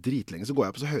borte dritlenge. Så går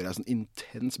jeg opp, og så hører jeg sånn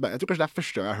intens bang. Jeg tror kanskje det er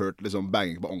første gang jeg har hørt liksom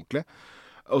banging på ordentlig.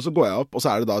 Og så går jeg opp, og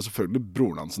så er det da selvfølgelig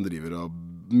broren hans som driver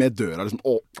med døra liksom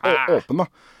åpen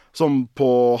da. Sånn på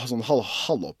sånn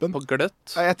halvåpen. På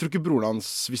gløtt? Jeg tror ikke broren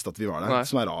hans visste at vi var der. Nei.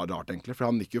 Som er rart egentlig,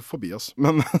 for han gikk jo forbi oss.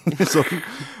 Men, liksom,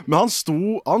 men han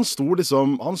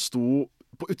sto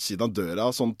på utsiden av døra,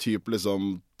 sånn type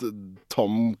liksom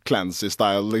Tom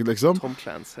Clancy-style, liksom. Tom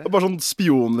Clancy? Bare sånn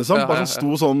spion, liksom. Bare sånn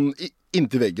sto sånn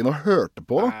inntil veggen og hørte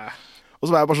på. Og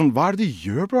så var jeg bare sånn, hva er det du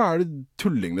gjør, bro? Er det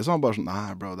tulling, liksom? Han bare sånn,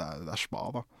 nei, bro, det er spa,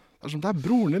 da. Det er sånn, det er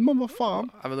broren din, mann, hva faen?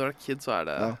 Ja, men når du er kid, så er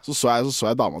det... Så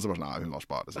jeg dama, så bare sånn, nei, hun var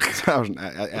spa, liksom. Så jeg var sånn,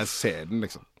 jeg ser den,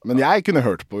 liksom. Men jeg kunne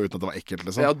hørt på uten at det var ekkelt,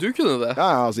 liksom. Ja, du kunne det.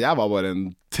 Ja, altså, jeg var bare en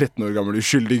 13 år gammel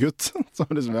uskyldig gutt. Så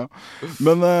liksom, ja.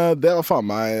 Men det var faen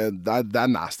meg, det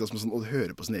er nasty, altså, sånn, å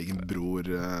høre på sin egen bror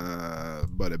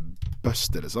bare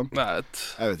bøste, liksom. Jeg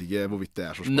vet ikke hvorvidt det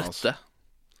er så spas.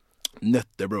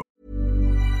 Nøtte, bro.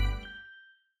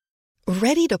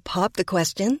 Ready to pop the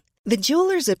question? The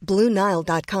jewelers at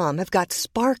BlueNile.com have got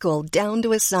sparkle down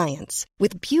to a science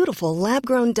with beautiful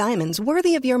lab-grown diamonds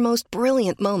worthy of your most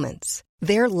brilliant moments.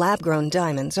 Their lab-grown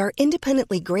diamonds are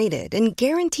independently graded and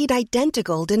guaranteed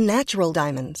identical to natural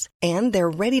diamonds, and they're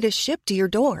ready to ship to your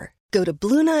door. Go to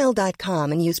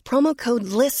BlueNile.com and use promo code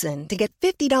LISTEN to get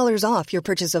 $50 off your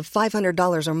purchase of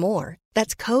 $500 or more.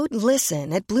 That's code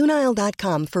LISTEN at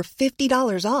BlueNile.com for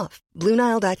 $50 off.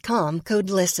 BlueNile.com,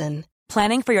 code LISTEN.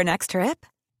 Planning for your next trip?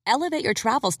 Elevate your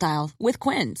travel style with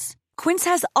Quince. Quince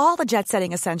has all the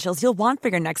jet-setting essentials you'll want for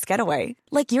your next getaway,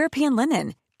 like European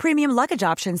linen, premium luggage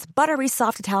options, buttery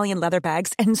soft Italian leather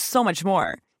bags, and so much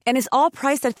more. And is all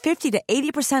priced at 50 to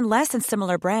 80% less than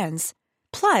similar brands.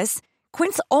 Plus,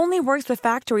 Quince only works with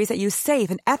factories that use safe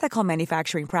and ethical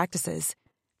manufacturing practices.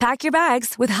 Pack your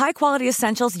bags with high-quality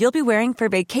essentials you'll be wearing for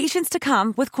vacations to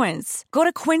come with Quince. Go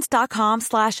to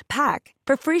quince.com/pack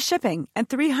for free shipping and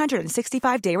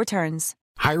 365-day returns.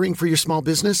 Hiring for your small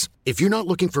business? If you're not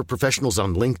looking for professionals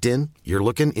on LinkedIn, you're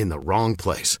looking in the wrong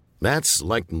place. That's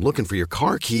like looking for your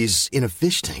car keys in a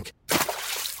fish tank.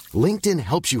 LinkedIn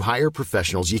helps you hire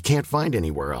professionals you can't find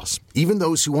anywhere else, even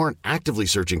those who aren't actively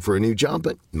searching for a new job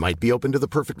but might be open to the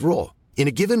perfect role. In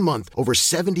a given month, over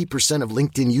 70% of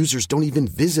LinkedIn users don't even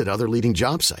visit other leading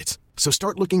job sites. So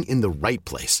start looking in the right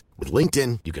place. With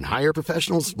LinkedIn, you can hire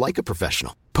professionals like a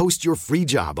professional. Post your free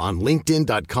job on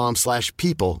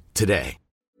linkedin.com/people today.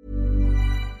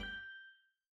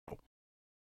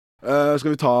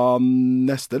 Skal vi ta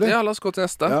neste, eller? Ja, la oss gå til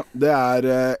neste. Ja, det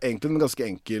egentlig en ganske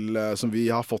enkel som vi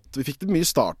har fått. Vi fikk det mye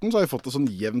I starten, så har vi fått det sånn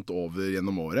jevnt over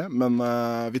gjennom året. Men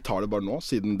vi tar det bare nå,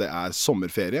 siden det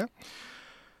sommerferie.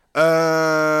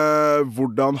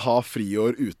 Hvordan ha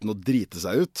friår uten å drite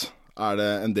seg ut? Det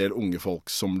en del unge folk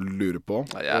som lurer på.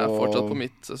 Nei, jeg fortsatt på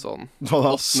mitt sånn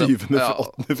 8.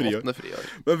 friår.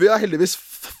 Men vi har heldigvis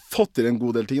fått til en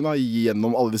god del ting da,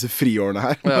 gjennom alle disse friårene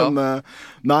her. Ja. Men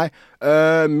nei,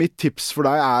 mitt tips for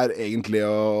deg egentlig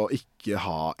å ikke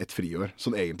ha et friår,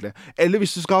 sånn egentlig. Eller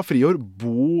hvis du skal ha friår,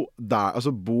 bo der,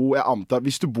 altså jeg antar,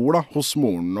 hvis du bor da, hos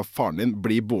moren og faren din,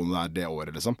 bli boende der det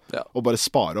året, liksom. Ja. Og bare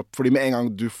spare opp, fordi med en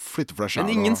gang du flytter for deg selv.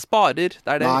 Men ingen sparer, det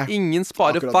det. Nei, ingen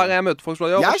sparer. Hver gang jeg møter folk som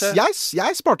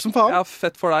jeg sparte som faen. Ja,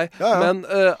 fett for deg. Ja. Men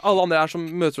alle andre som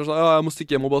møter sånn, jeg må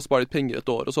stikke hjem og bare spare litt penger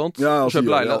et år og sånt. Ja, og så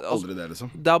gjør jeg aldri det,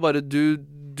 liksom. Det bare du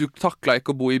takla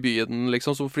ikke å bo I byen,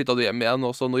 liksom, så flytta du hjem igjen,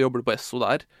 og så nå jobber du på Esso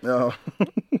der. Ja.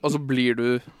 Og så blir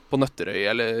du på Nøtterøy,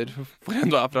 eller hvor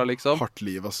enn du fra, liksom. Hardt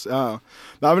liv, ass. Ja.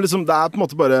 Nei, men liksom, det på en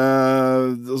måte bare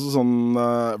altså, sånn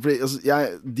fordi, altså,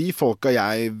 de folka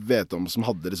jeg vet om som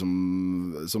hadde liksom,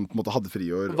 som på en måte hadde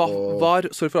friår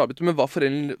sorry for å avbryte, men var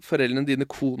foreldrene dine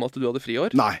cool med at du hadde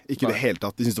friår? Nei, ikke det helt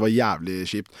tatt. De syntes det var jævlig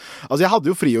kjipt. Altså, jeg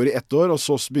hadde jo friår I 1 år, og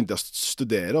så begynte jeg å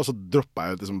studere, og så droppet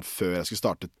jeg liksom før jeg skulle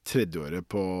starte 3. året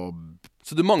på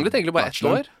Så du manglet egentlig bare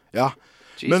 1 år? Ja.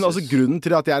 Jesus. Men altså grunnen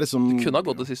til at jeg liksom Du kunne ha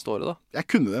gått det siste året da. Jeg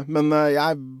kunne det, men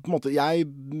jeg på en måte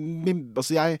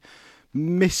jeg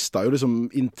mistet jo liksom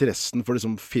interessen for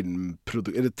liksom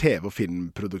TV- og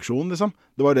filmproduksjon liksom.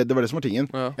 Det var det som var tingen.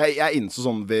 Ja. Jeg innså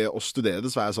sånn ved å studere det,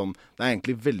 så jeg sånn det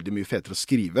egentlig veldig mye fetere å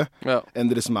skrive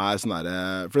enn det som sånn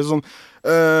der, for det sånn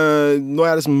når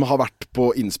jeg liksom har vært på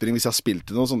innspilling, hvis jeg har spilt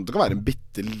det noe sånt, det kan være en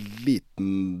bitte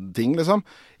liten ting liksom.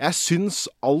 Jeg synes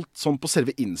alt sånn på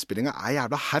selve innspillingen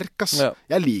jævla herk, ass. Ja.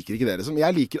 Jeg liker ikke det liksom.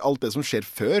 Jeg liker alt det som skjer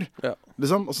før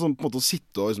liksom, og sånn på en måte å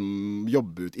sitte og liksom,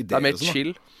 jobbe ut ideer. Det mer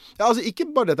chill. Ja, altså ikke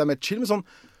bare det mer chill, men sånn,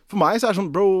 for meg så det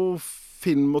sånn, bro,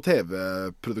 film- og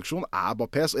TV-produksjon bare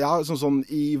pes. Og jeg har sånn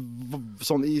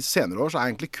I senere år så har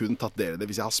jeg egentlig kun tatt del I det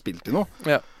hvis jeg har spilt I noe.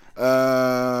 Ja.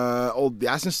 Og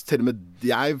jeg synes til og med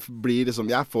jeg blir liksom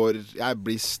jeg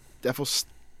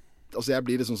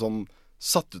blir liksom sånn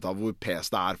satt ut av hvor pes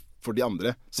det for de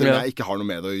andre, selv om jeg ikke har noe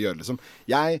med det å gjøre liksom.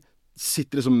 Jeg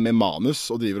sitter liksom med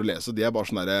manus og driver og leser, og de bare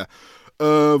sånn derre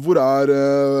hvor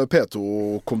P2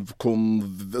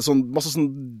 sånn, masse sånn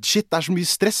shit, det så mye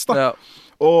stress da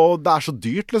og det så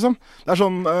dyrt liksom. Det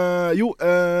sånn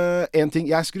en ting,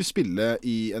 jeg skulle spille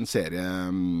I en serie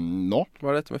nå.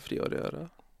 Hva dette med friår å gjøre?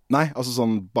 Nei, altså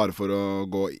sånn bare for å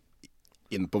gå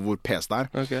inn på hvor pes det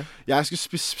okay. Jeg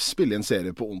skulle spille en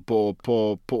serie på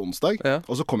onsdag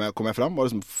og så kom jeg frem og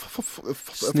liksom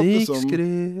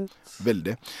snikskryt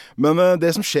veldig. Men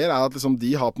det som skjer at liksom,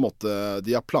 de har på en måte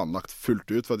de har planlagt fullt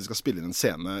ut for at de skal spille inn en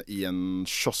scene I en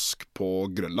kiosk på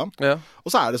Grønland og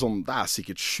så det sånn, det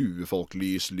sikkert 20 folk,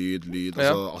 lys, lyd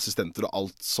altså assistenter og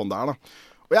alt sånn der da.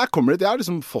 Og jeg kommer dit, jeg har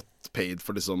liksom fått paid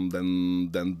for liksom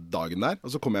den dagen der,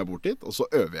 og så kommer jeg bort dit, og så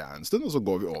øver jeg en stund, og så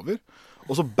går vi over.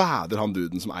 Og så bader han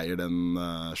duden som eier den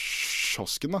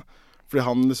kiosken da. Fordi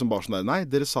han liksom bare sånn der, nei,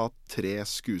 dere sa 3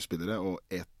 skuespillere og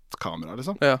 1 kamera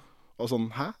liksom. Ja. Og sånn,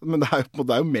 hæ? Men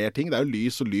det jo mer ting, det jo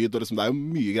lys og lyd, og liksom, det jo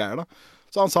mye greier da.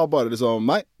 Så han sa bare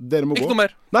liksom, nei, dere må gå. Ikke noe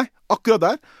mer. Nei, akkurat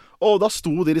der. Og da sto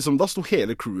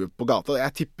hele crewet på gata.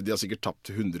 Jeg tipper de har sikkert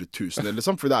tapt 100 000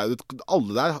 liksom, for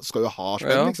alle der skal jo ha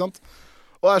spenn, ikke sant?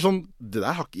 Og det sånn,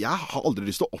 jeg har aldri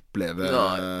lyst til å oppleve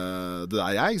det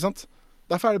der ikke sant?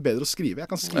 Derfor det bedre å skrive.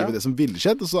 Jeg kan skrive det som ville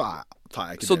skjedd, og så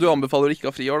tar jeg ikke så det. Så du anbefaler ikke å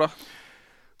ha friår da?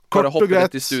 Bare hoppe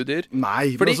rett I studier?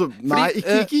 Nei,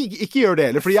 ikke gjør det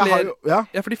heller, fordi jeg har jo...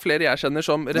 fordi flere jeg kjenner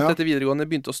som rett etter videregående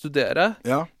begynte å studere,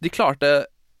 de klarte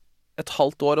et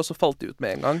halvt år, og så falt de ut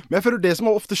med en gang. Men jeg føler det som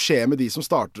ofte skjer med de som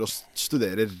starter å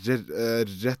studere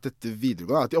rett etter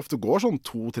videregående, at de ofte går sånn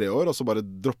 2-3 år, og så bare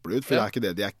dropper de ut, for det ikke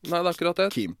det de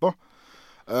keen på.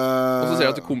 Og så ser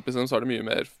jeg at til kompisene så det mye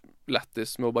mer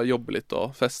lættis med å bare jobbe litt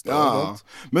og feste og sånt.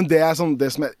 Men det sånn, det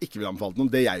som jeg ikke ville anbefalt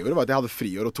noen, det jeg gjorde var at jeg hadde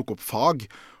friår og tok opp fag,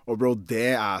 og bro,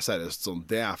 det seriøst sånn,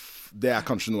 det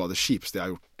kanskje noe av det kjipeste jeg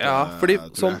har gjort. Ja, fordi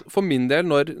sånn, for min del,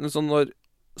 når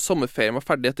sommerferien var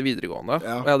ferdig etter videregående og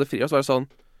jeg hadde friår, så var det sånn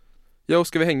jo,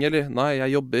 skal vi henge, eller? Nei,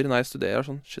 jeg jobber, nei, jeg studerer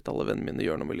sånn, shit, alle vennene mine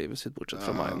gjør noe med livet sitt bortsett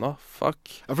fra meg nå, fuck.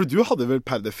 Ja, for du hadde vel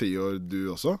per det friår du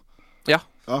også? Ja.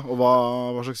 Og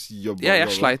hva slags jobb? Jeg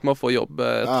sleit med å få jobb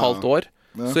et halvt år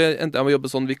Så jeg endte med å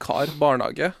jobbe sånn vikar,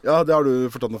 barnehage. Ja, det har du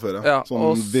fortalt noe før, ja.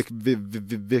 Sånn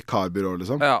vikarbyrå,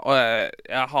 liksom. Ja, og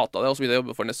jeg hatet det. Og så begynte jeg å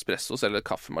jobbe for Nespresso, selge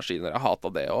kaffemaskiner. Jeg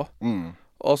hatet det også.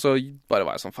 Og så bare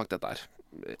var jeg sånn, fuck dette her.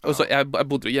 Og så jeg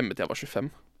bodde jo hjemme til jeg var 25.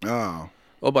 Ja.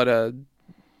 Og bare,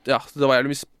 ja, det var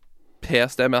jævlig mye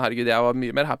PST, men herregud, jeg var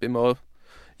mye mer happy med å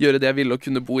gjøre det jeg ville og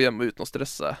kunne bo hjemme uten å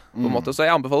stresse, på en måte. Så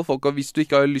jeg anbefaler folk at hvis du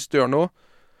ikke har lyst til å gjøre noe,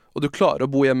 og du klarer å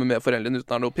bo hjemme med foreldrene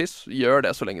uten å ha noe piss, gjør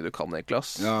det så lenge du kan, egentlig,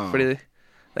 ass. Fordi det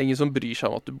er ingen som bryr seg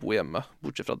om at du bor hjemme,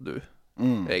 bortsett fra du,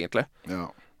 egentlig.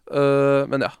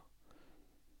 Men ja.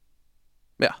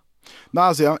 Nei,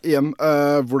 altså ja, igjen,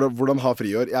 hvordan ha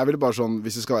friår? Jeg ville bare sånn,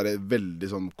 hvis det skal være veldig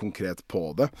sånn konkret på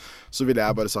det, så ville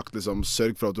jeg bare sagt liksom,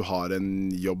 sørg for at du har en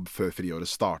jobb før friåret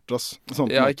starter, ass. Sånn,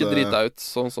 ja, ikke drit deg ut,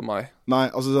 sånn som meg. Nei,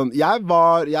 altså sånn, jeg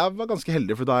var ganske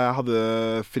heldig, for da jeg hadde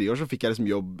friår, så fikk jeg liksom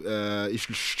jobb i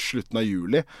slutten av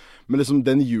juli. Men liksom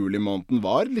den julimåneden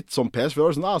var litt sånn pes, for det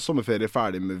var sånn, sommerferie,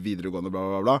 ferdig med videregående, bla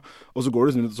bla bla. Og så går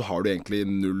du sånn, så har du egentlig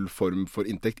null form for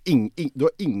inntekt. Du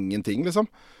har ingenting, liksom.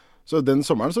 Så den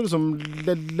sommeren så liksom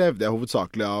levde jeg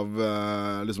hovedsakelig av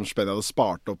liksom spenn jeg hadde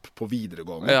spart opp på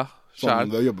videregående. Ja, sånn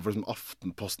ved å jobbe for liksom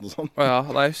Aftenposten og sånn. Ja,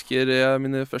 jeg husker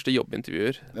mine første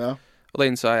jobbintervjuer. Ja. Og da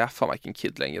innså jeg faen meg ikke en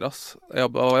kid lenger, ass.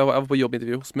 Jeg var på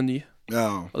jobbintervju hos Meny.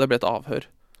 Ja. Og det ble et avhør.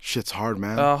 Shit's hard,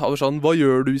 man. Ja, og sånn, hva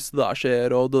gjør du hvis det der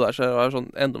skjer, og det der skjer? Og jeg sånn,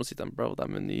 enda må sitte en bro, det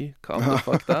er Meny. Calm the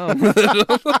fuck down.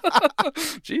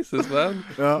 Jesus, man.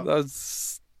 Ja. Det er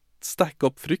stack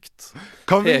opp frukt.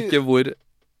 Peke hvor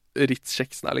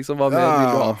Ritz-kjeksen er, liksom. Hva vil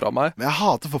du ha fra meg? Men jeg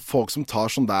hater for folk som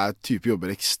tar sånn der type jobber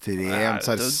ekstremt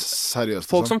seriøst.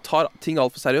 Folk som tar ting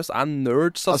alt for seriøst er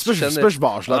nerds, ass. Spørs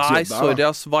hva slags jobb det er. Nei, sorry,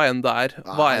 ass. Hva enn det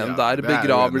er.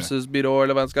 Begravelsesbyrå,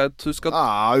 eller hva enn skal. Du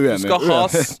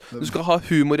skal ha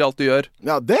humor i alt du gjør.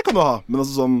 Ja, det kan du ha. Men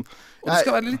altså sånn og du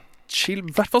skal være litt chill.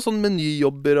 I hvert fall sånn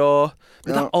menyjobber og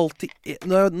men det er alltid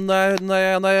når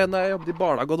jeg jobbet i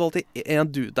barnehage, og det var alltid en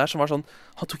dude der som var sånn,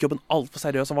 han tok jobben alt for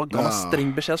seriøst. Han var ga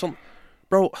streng beskjed sånn,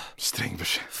 bro, streng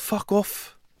beskjed, fuck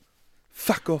off.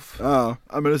 Ja,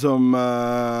 men liksom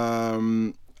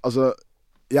altså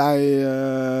jeg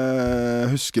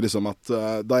husker liksom at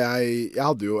da jeg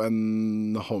hadde jo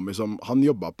en homie som han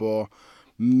jobbet på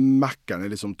Mac-erne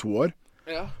liksom 2 år.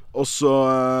 Ja. Og så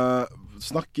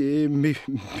snakk i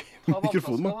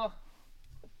mikrofonen da.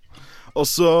 Og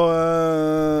så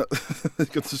du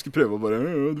skulle prøve å bare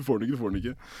du får den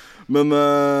ikke. Men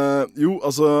jo,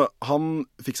 altså han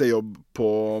fikk seg jobb på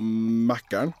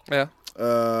Mac-eren. Ja.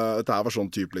 Dette her var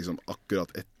sånn type liksom akkurat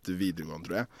etter videregående,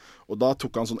 tror jeg. Og da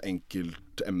tok han sånn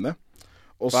enkelt emne.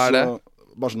 Hva er det?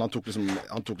 Bare sånn, han tok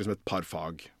liksom et par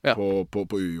fag på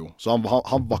UiO. Så han var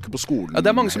ikke på skolen. Ja, det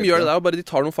er mange som gjør det der, og bare de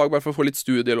tar noen fag bare for å få litt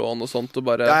studielån og sånt og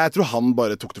bare... Ja, jeg tror han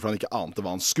bare tok det for han ikke ante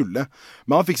hva han skulle.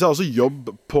 Men han fikk seg også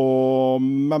jobb på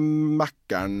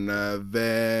Mac-eren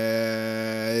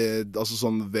ved altså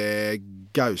sånn ved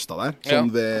Gaustad der.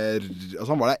 Sånn ved,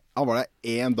 altså han var der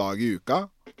 1 dag i uka,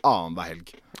 annenhver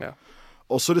helg. Ja.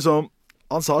 Og så liksom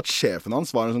han sa at sjefen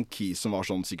hans var en sånn kis som var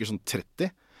sånn sikkert sånn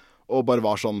 30. Og bare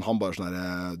var sånn, han bare sånn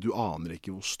her, du aner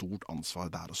ikke hvor stort ansvar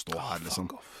det er å stå her, liksom.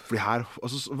 Fordi her,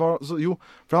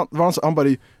 han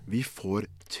bare, vi får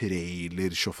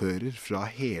trailersjåfører fra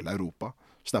hele Europa,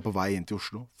 som er på vei inn til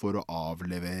Oslo for å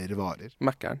avlevere varer.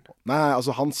 Mac-eren? Nei,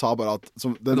 altså han sa bare at...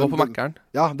 det var på Mac-eren?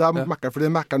 Ja, det er på Mac-eren,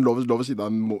 fordi Mac-eren lå ved siden av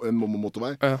en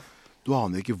motorvei. Ja. Du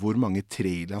aner ikke hvor mange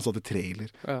han sa til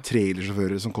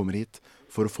trailersjåfører som kommer hit,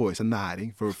 for å få i seg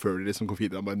næring, før de liksom kom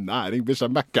videre. Han bare, næring, blir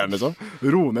seg Mac-eren, liksom.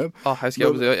 Ro ned.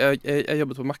 Jeg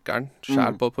jobbet på Mac-eren,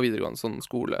 selv på videregående sånn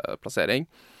skoleplassering.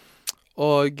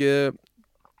 Og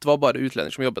det var bare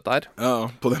utlendinger som jobbet der. Ja,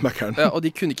 på den Mac-eren. Ja, og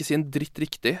de kunne ikke si en dritt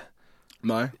riktig.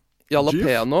 Nei.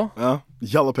 Jalapeno. Ja,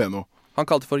 jalapeno. Han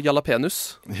kalte for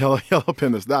jalapenus.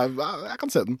 Jalapenus, jeg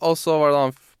kan se den. Og så var det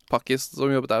han pakkis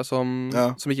som jobbet der, som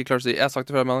ikke klarte å si, jeg har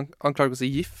sagt det før, men han klarte ikke å si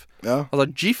GIF. Ja. Han sa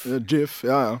GIF. GIF,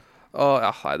 ja. Og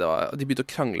de begynte å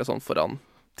krangle sånn foran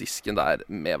disken der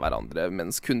med hverandre,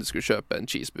 mens kunder skulle kjøpe en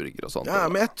cheeseburger og sånt. Ja,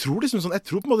 men jeg tror liksom sånn,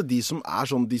 på en måte de som er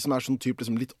sånn typ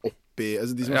liksom litt oppi,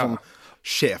 altså de som er sånn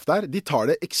sjef der, de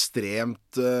tar det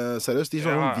ekstremt seriøst. De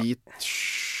får sånn hvit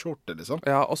skjorte, liksom.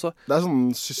 Ja, også, det er sånn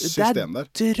system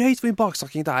der. Det er drøyt hvor mye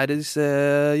baksnakking det er i disse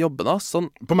jobbene. Sånn,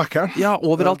 på Mac-eren? Ja,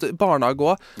 overalt. Barnehage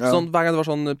også. Sånn, hver gang det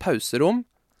var sånn pauserom,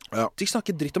 de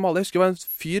snakket dritt om alle. Jeg husker det var en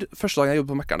fyr, første dagen jeg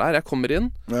jobbet på Mac-eren der, jeg kommer inn,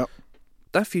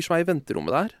 det er en fyr som er i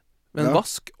venterommet der, med en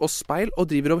vask og speil, og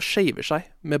driver og shaver seg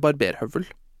med barberhøvel.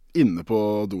 Inne på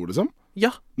do, liksom?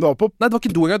 Ja. Nei, det var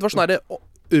ikke do engang, det var sånn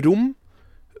her rom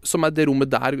som det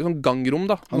rommet der, sånn gangrom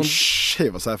da. Han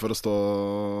skjeva seg for å stå...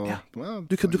 Ja.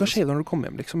 Du kan shave når du kommer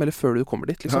hjem, liksom, eller før du kommer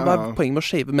dit. Liksom. Hva poenget med å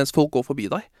shave mens folk går forbi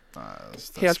deg? Nei,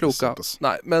 helt loka.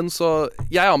 Nei, men så...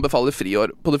 Jeg anbefaler friår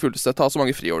på det fulleste. Ta så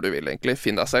mange friår du vil, egentlig.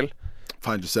 Finn deg selv.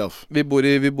 Find yourself. Vi bor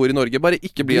i Norge. Bare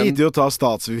ikke bli Drit i å ta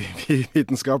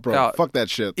statsvitenskap, bro. Fuck that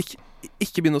shit.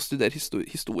 Ikke begynne å studere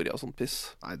historie og sånt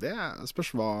piss. Nei, det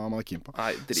spørs hva man kinken på.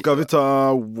 Nei, skal vi ta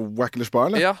Wackler Spa,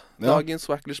 eller? Ja, dagens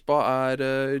Wackler Spa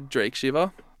Drake-skiva.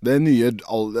 Det nye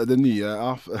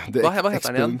ja, Hva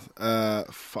heter den igjen?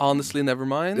 Honestly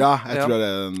Nevermind. Ja, jeg tror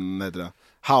det den heter det.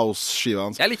 House-skiva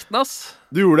hans. Jeg likte den, ass.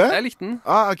 Du gjorde det? Jeg likte den.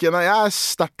 Ok, nei, jeg er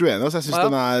sterkt uenig, så jeg synes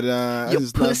den Your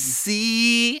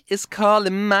pussy is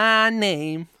calling my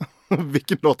name.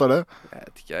 Hvilken låt det? Jeg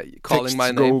vet ikke, Calling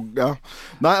My Name. Ja.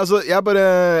 Nei, altså, jeg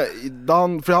bare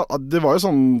det var jo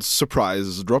sånn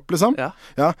surprise drop, liksom. Ja.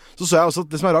 Så jeg også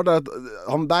at det som rart er at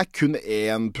det kun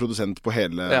én produsent på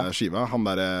hele skiva. Han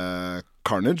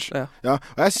Carnage. Ja.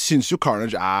 Og jeg synes jo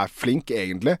Carnage flink,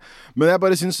 egentlig. Men jeg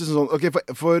bare synes sånn ok,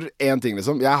 for en ting,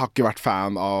 liksom. Jeg har ikke vært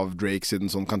fan av Drake siden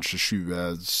sånn kanskje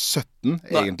 2017,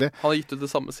 egentlig. Han har gitt ut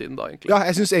det samme siden da, egentlig. Ja,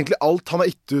 jeg synes egentlig alt han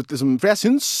har gitt ut, liksom. For jeg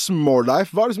synes More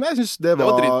Life var liksom, jeg synes det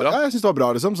var dritbra. Ja, jeg synes det var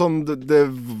bra, liksom. Sånn, det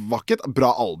var ikke et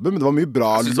bra album, men det var mye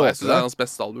bra låter. Jeg synes det hans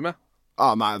beste album,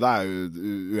 nei, det er jeg jo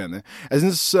uenig. Jeg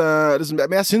synes, liksom,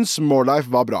 men jeg synes More Life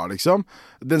var bra, liksom.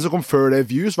 Den som kom før det,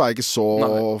 Views, var jeg ikke så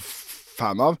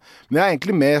fan av. Men jeg er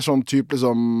egentlig mer sånn typ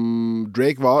liksom,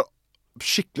 Drake var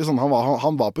skikkelig sånn,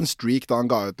 han var på en streak da han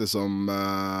ga ut liksom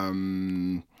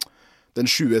den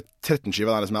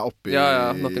 2013-skiva der som oppe i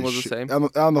Nothing Was The Same.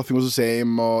 Ja, Nothing Was The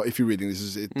Same og If You're Reading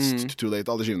This It's Too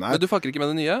Late, alle skivene her. Men du fucker ikke med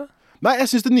det nye? Nei, jeg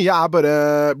synes det nye bare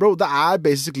bro, det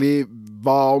basically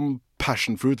hva om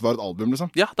Passion Fruit var et album, liksom.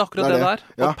 Ja, det er akkurat det der.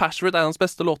 Og Passion Fruit hans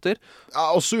beste låter.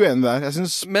 Ja, også uenig der. Jeg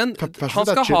synes men han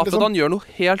skal ha for at han gjør noe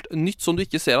helt nytt som du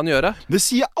ikke ser han gjøre. Det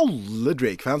sier alle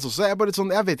Drake-fans også. Jeg bare litt sånn,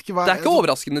 jeg vet ikke hva det er ikke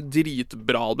overraskende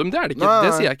dritbra album, det er det ikke. Nei,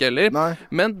 det sier jeg ikke heller. Nei.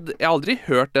 Men jeg har aldri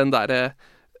hørt den der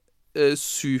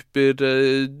super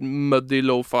muddy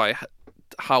lo-fi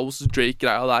House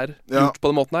Drake-greia der gjort på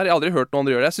den måten her. Jeg har aldri hørt noen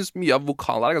andre gjøre det. Jeg synes mye av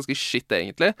vokalen er ganske shit,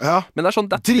 egentlig. Ja, men det er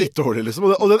sånn dritdårlig, liksom.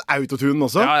 Og den autotunen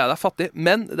også. Ja, det er fattig.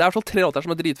 Men det er i hvert fall 3 låter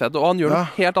som er dritfete, og han gjør noe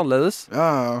helt annerledes.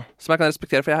 Som jeg kan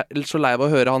respektere, for jeg er så lei av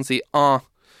å høre han si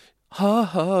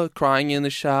crying in the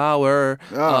shower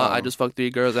I just fucked 3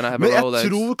 girls and I have a Rolex. Men jeg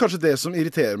tror kanskje det som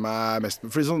irriterer meg mest,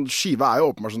 fordi sånn, skiva er jo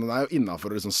åpenbart sånn, den er jo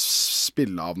innenfor å liksom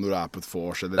spille av når du er på et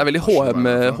vors. Det er veldig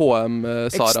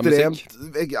H&M-Sara-musikk.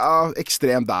 Ja,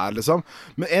 ekstremt der, liksom.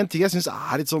 Men en ting jeg synes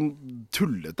er litt sånn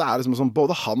tullete, er liksom sånn,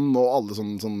 både han og alle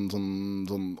sånn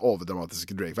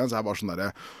overdramatiske Drake-fans er bare sånn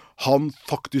derre han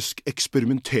faktisk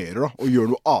eksperimenterer da, og gjør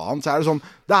noe annet, så er det sånn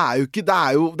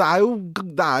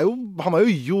han har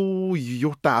jo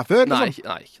gjort det her før, liksom.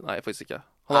 Nei, faktisk ikke.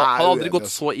 Han har aldri gått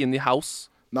så inn i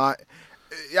house. Nei,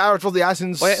 jeg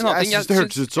synes det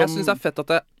hørtes ut som jeg synes det er fett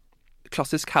at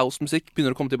klassisk house-musikk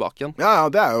begynner å komme tilbake igjen. Ja,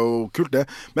 det er jo kult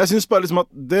det. Men jeg synes bare liksom at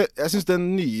jeg synes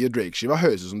den nye Drake-skiva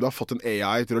høres ut som du har fått en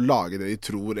AI til å lage det de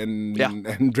tror en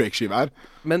Drake-skiva er.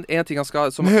 Men en ting han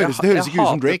skal det høres ikke ut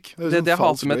som Drake. Det jeg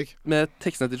hater med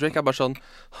tekstene til Drake er bare sånn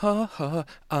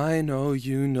I know,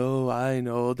 you know, I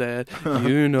know that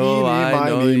you know, I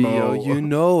know, you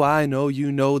know, I know,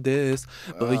 you know this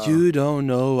but you don't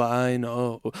know, I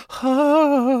know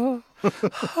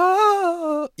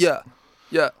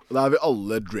Yeah. Og da er vi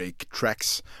alle Drake-tracks.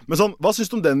 Men sånn, hva synes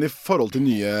du om den i forhold til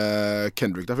nye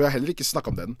Kendrick? For jeg har heller ikke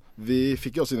snakket om den. Vi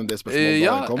fikk jo også inn en del spørsmål da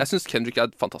den kom. Jeg synes Kendrick er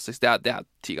fantastisk. Det er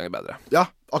 10 ganger bedre. Ja,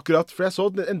 akkurat. For jeg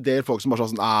så en del folk som bare sa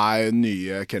sånn nei,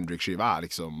 nye Kendrick-skiva er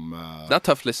liksom Det er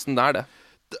tøff-listen, det er det.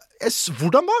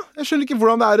 Hvordan da? Jeg skjønner ikke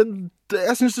hvordan det er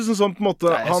jeg synes det er sånn på en måte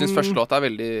jeg synes første låt er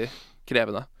veldig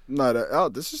krevende. Nei, ja,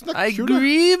 det synes jeg er kult. I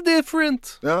grieve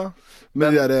different. Ja,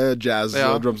 med de der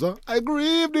jazz-drumsa. I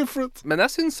grieve different. Men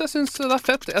jeg synes det er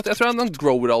fett. Jeg tror det er en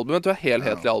grower-album. Jeg tror det er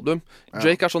helhetlig album.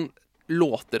 Drake er sånn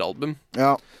låteralbum.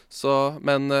 Ja. Så,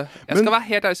 men jeg skal være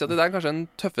helt ærlig si at det er kanskje den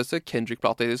tøffeste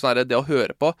Kendrick-plate sånn det å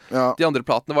høre på. De andre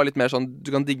platene var litt mer sånn du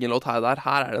kan digge en låt her og der.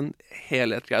 Her er det en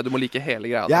helhetlig greie. Du må like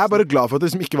hele greia. Jeg er bare glad for at det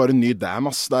liksom ikke var en ny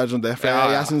Damn, ass. Det er sånn det. For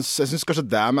jeg synes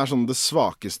kanskje Damn er sånn det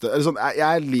svakeste. Eller sånn,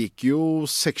 jeg liker jo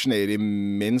Section 80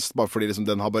 minst, bare fordi liksom,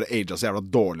 den har bare aget så jævla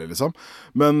dårlig, liksom.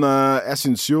 Men jeg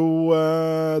synes jo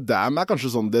Damn er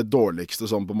kanskje sånn det dårligste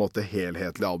sånn på en måte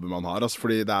helhetlige albumet han har, ass.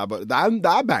 Fordi det er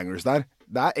bangers der.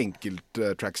 Det er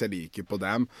enkelttracks jeg liker på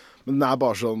Damn, men den er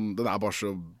bare så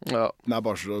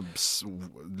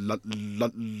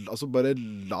altså bare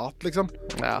lat, liksom.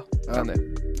 Ja, enig.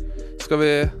 Skal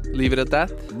vi leave it at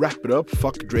that? Wrap it up,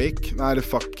 fuck Drake. Nei, eller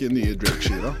fuck nye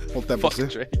Drake-skiva. Holdt jeg på å si.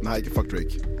 Drake. Nei, ikke fuck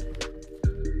Drake.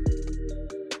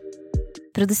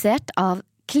 Produsert av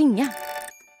Klinge.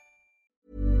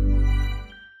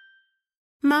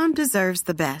 Mom deserves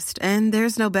the best, and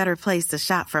there's no better place to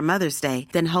shop for Mother's Day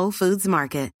than Whole Foods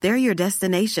Market. They're your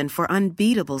destination for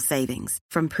unbeatable savings,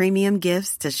 from premium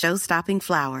gifts to show-stopping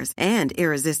flowers and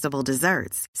irresistible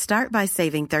desserts. Start by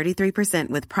saving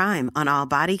 33% with Prime on all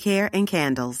body care and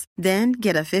candles. Then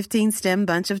get a 15-stem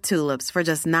bunch of tulips for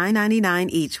just $9.99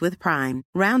 each with Prime.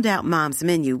 Round out Mom's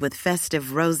menu with festive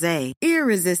rosé,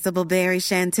 irresistible berry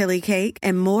chantilly cake,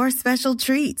 and more special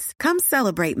treats. Come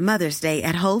celebrate Mother's Day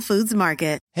at Whole Foods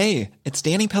Market. Hey, it's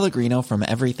Danny Pellegrino from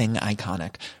Everything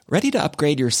Iconic. Ready to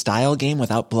upgrade your style game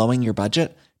without blowing your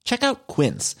budget? Check out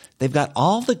Quince. They've got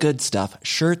all the good stuff,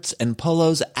 shirts and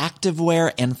polos,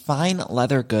 activewear, and fine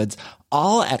leather goods,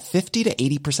 all at 50 to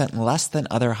 80% less than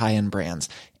other high-end brands.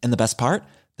 And the best part?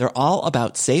 They're all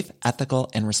about safe, ethical,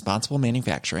 and responsible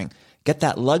manufacturing. Get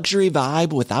that luxury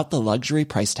vibe without the luxury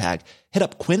price tag. Hit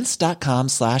up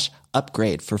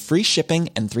quince.com/upgrade for free shipping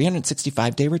and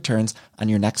 365-day returns on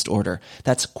your next order.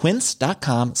 That's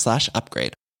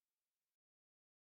quince.com/upgrade.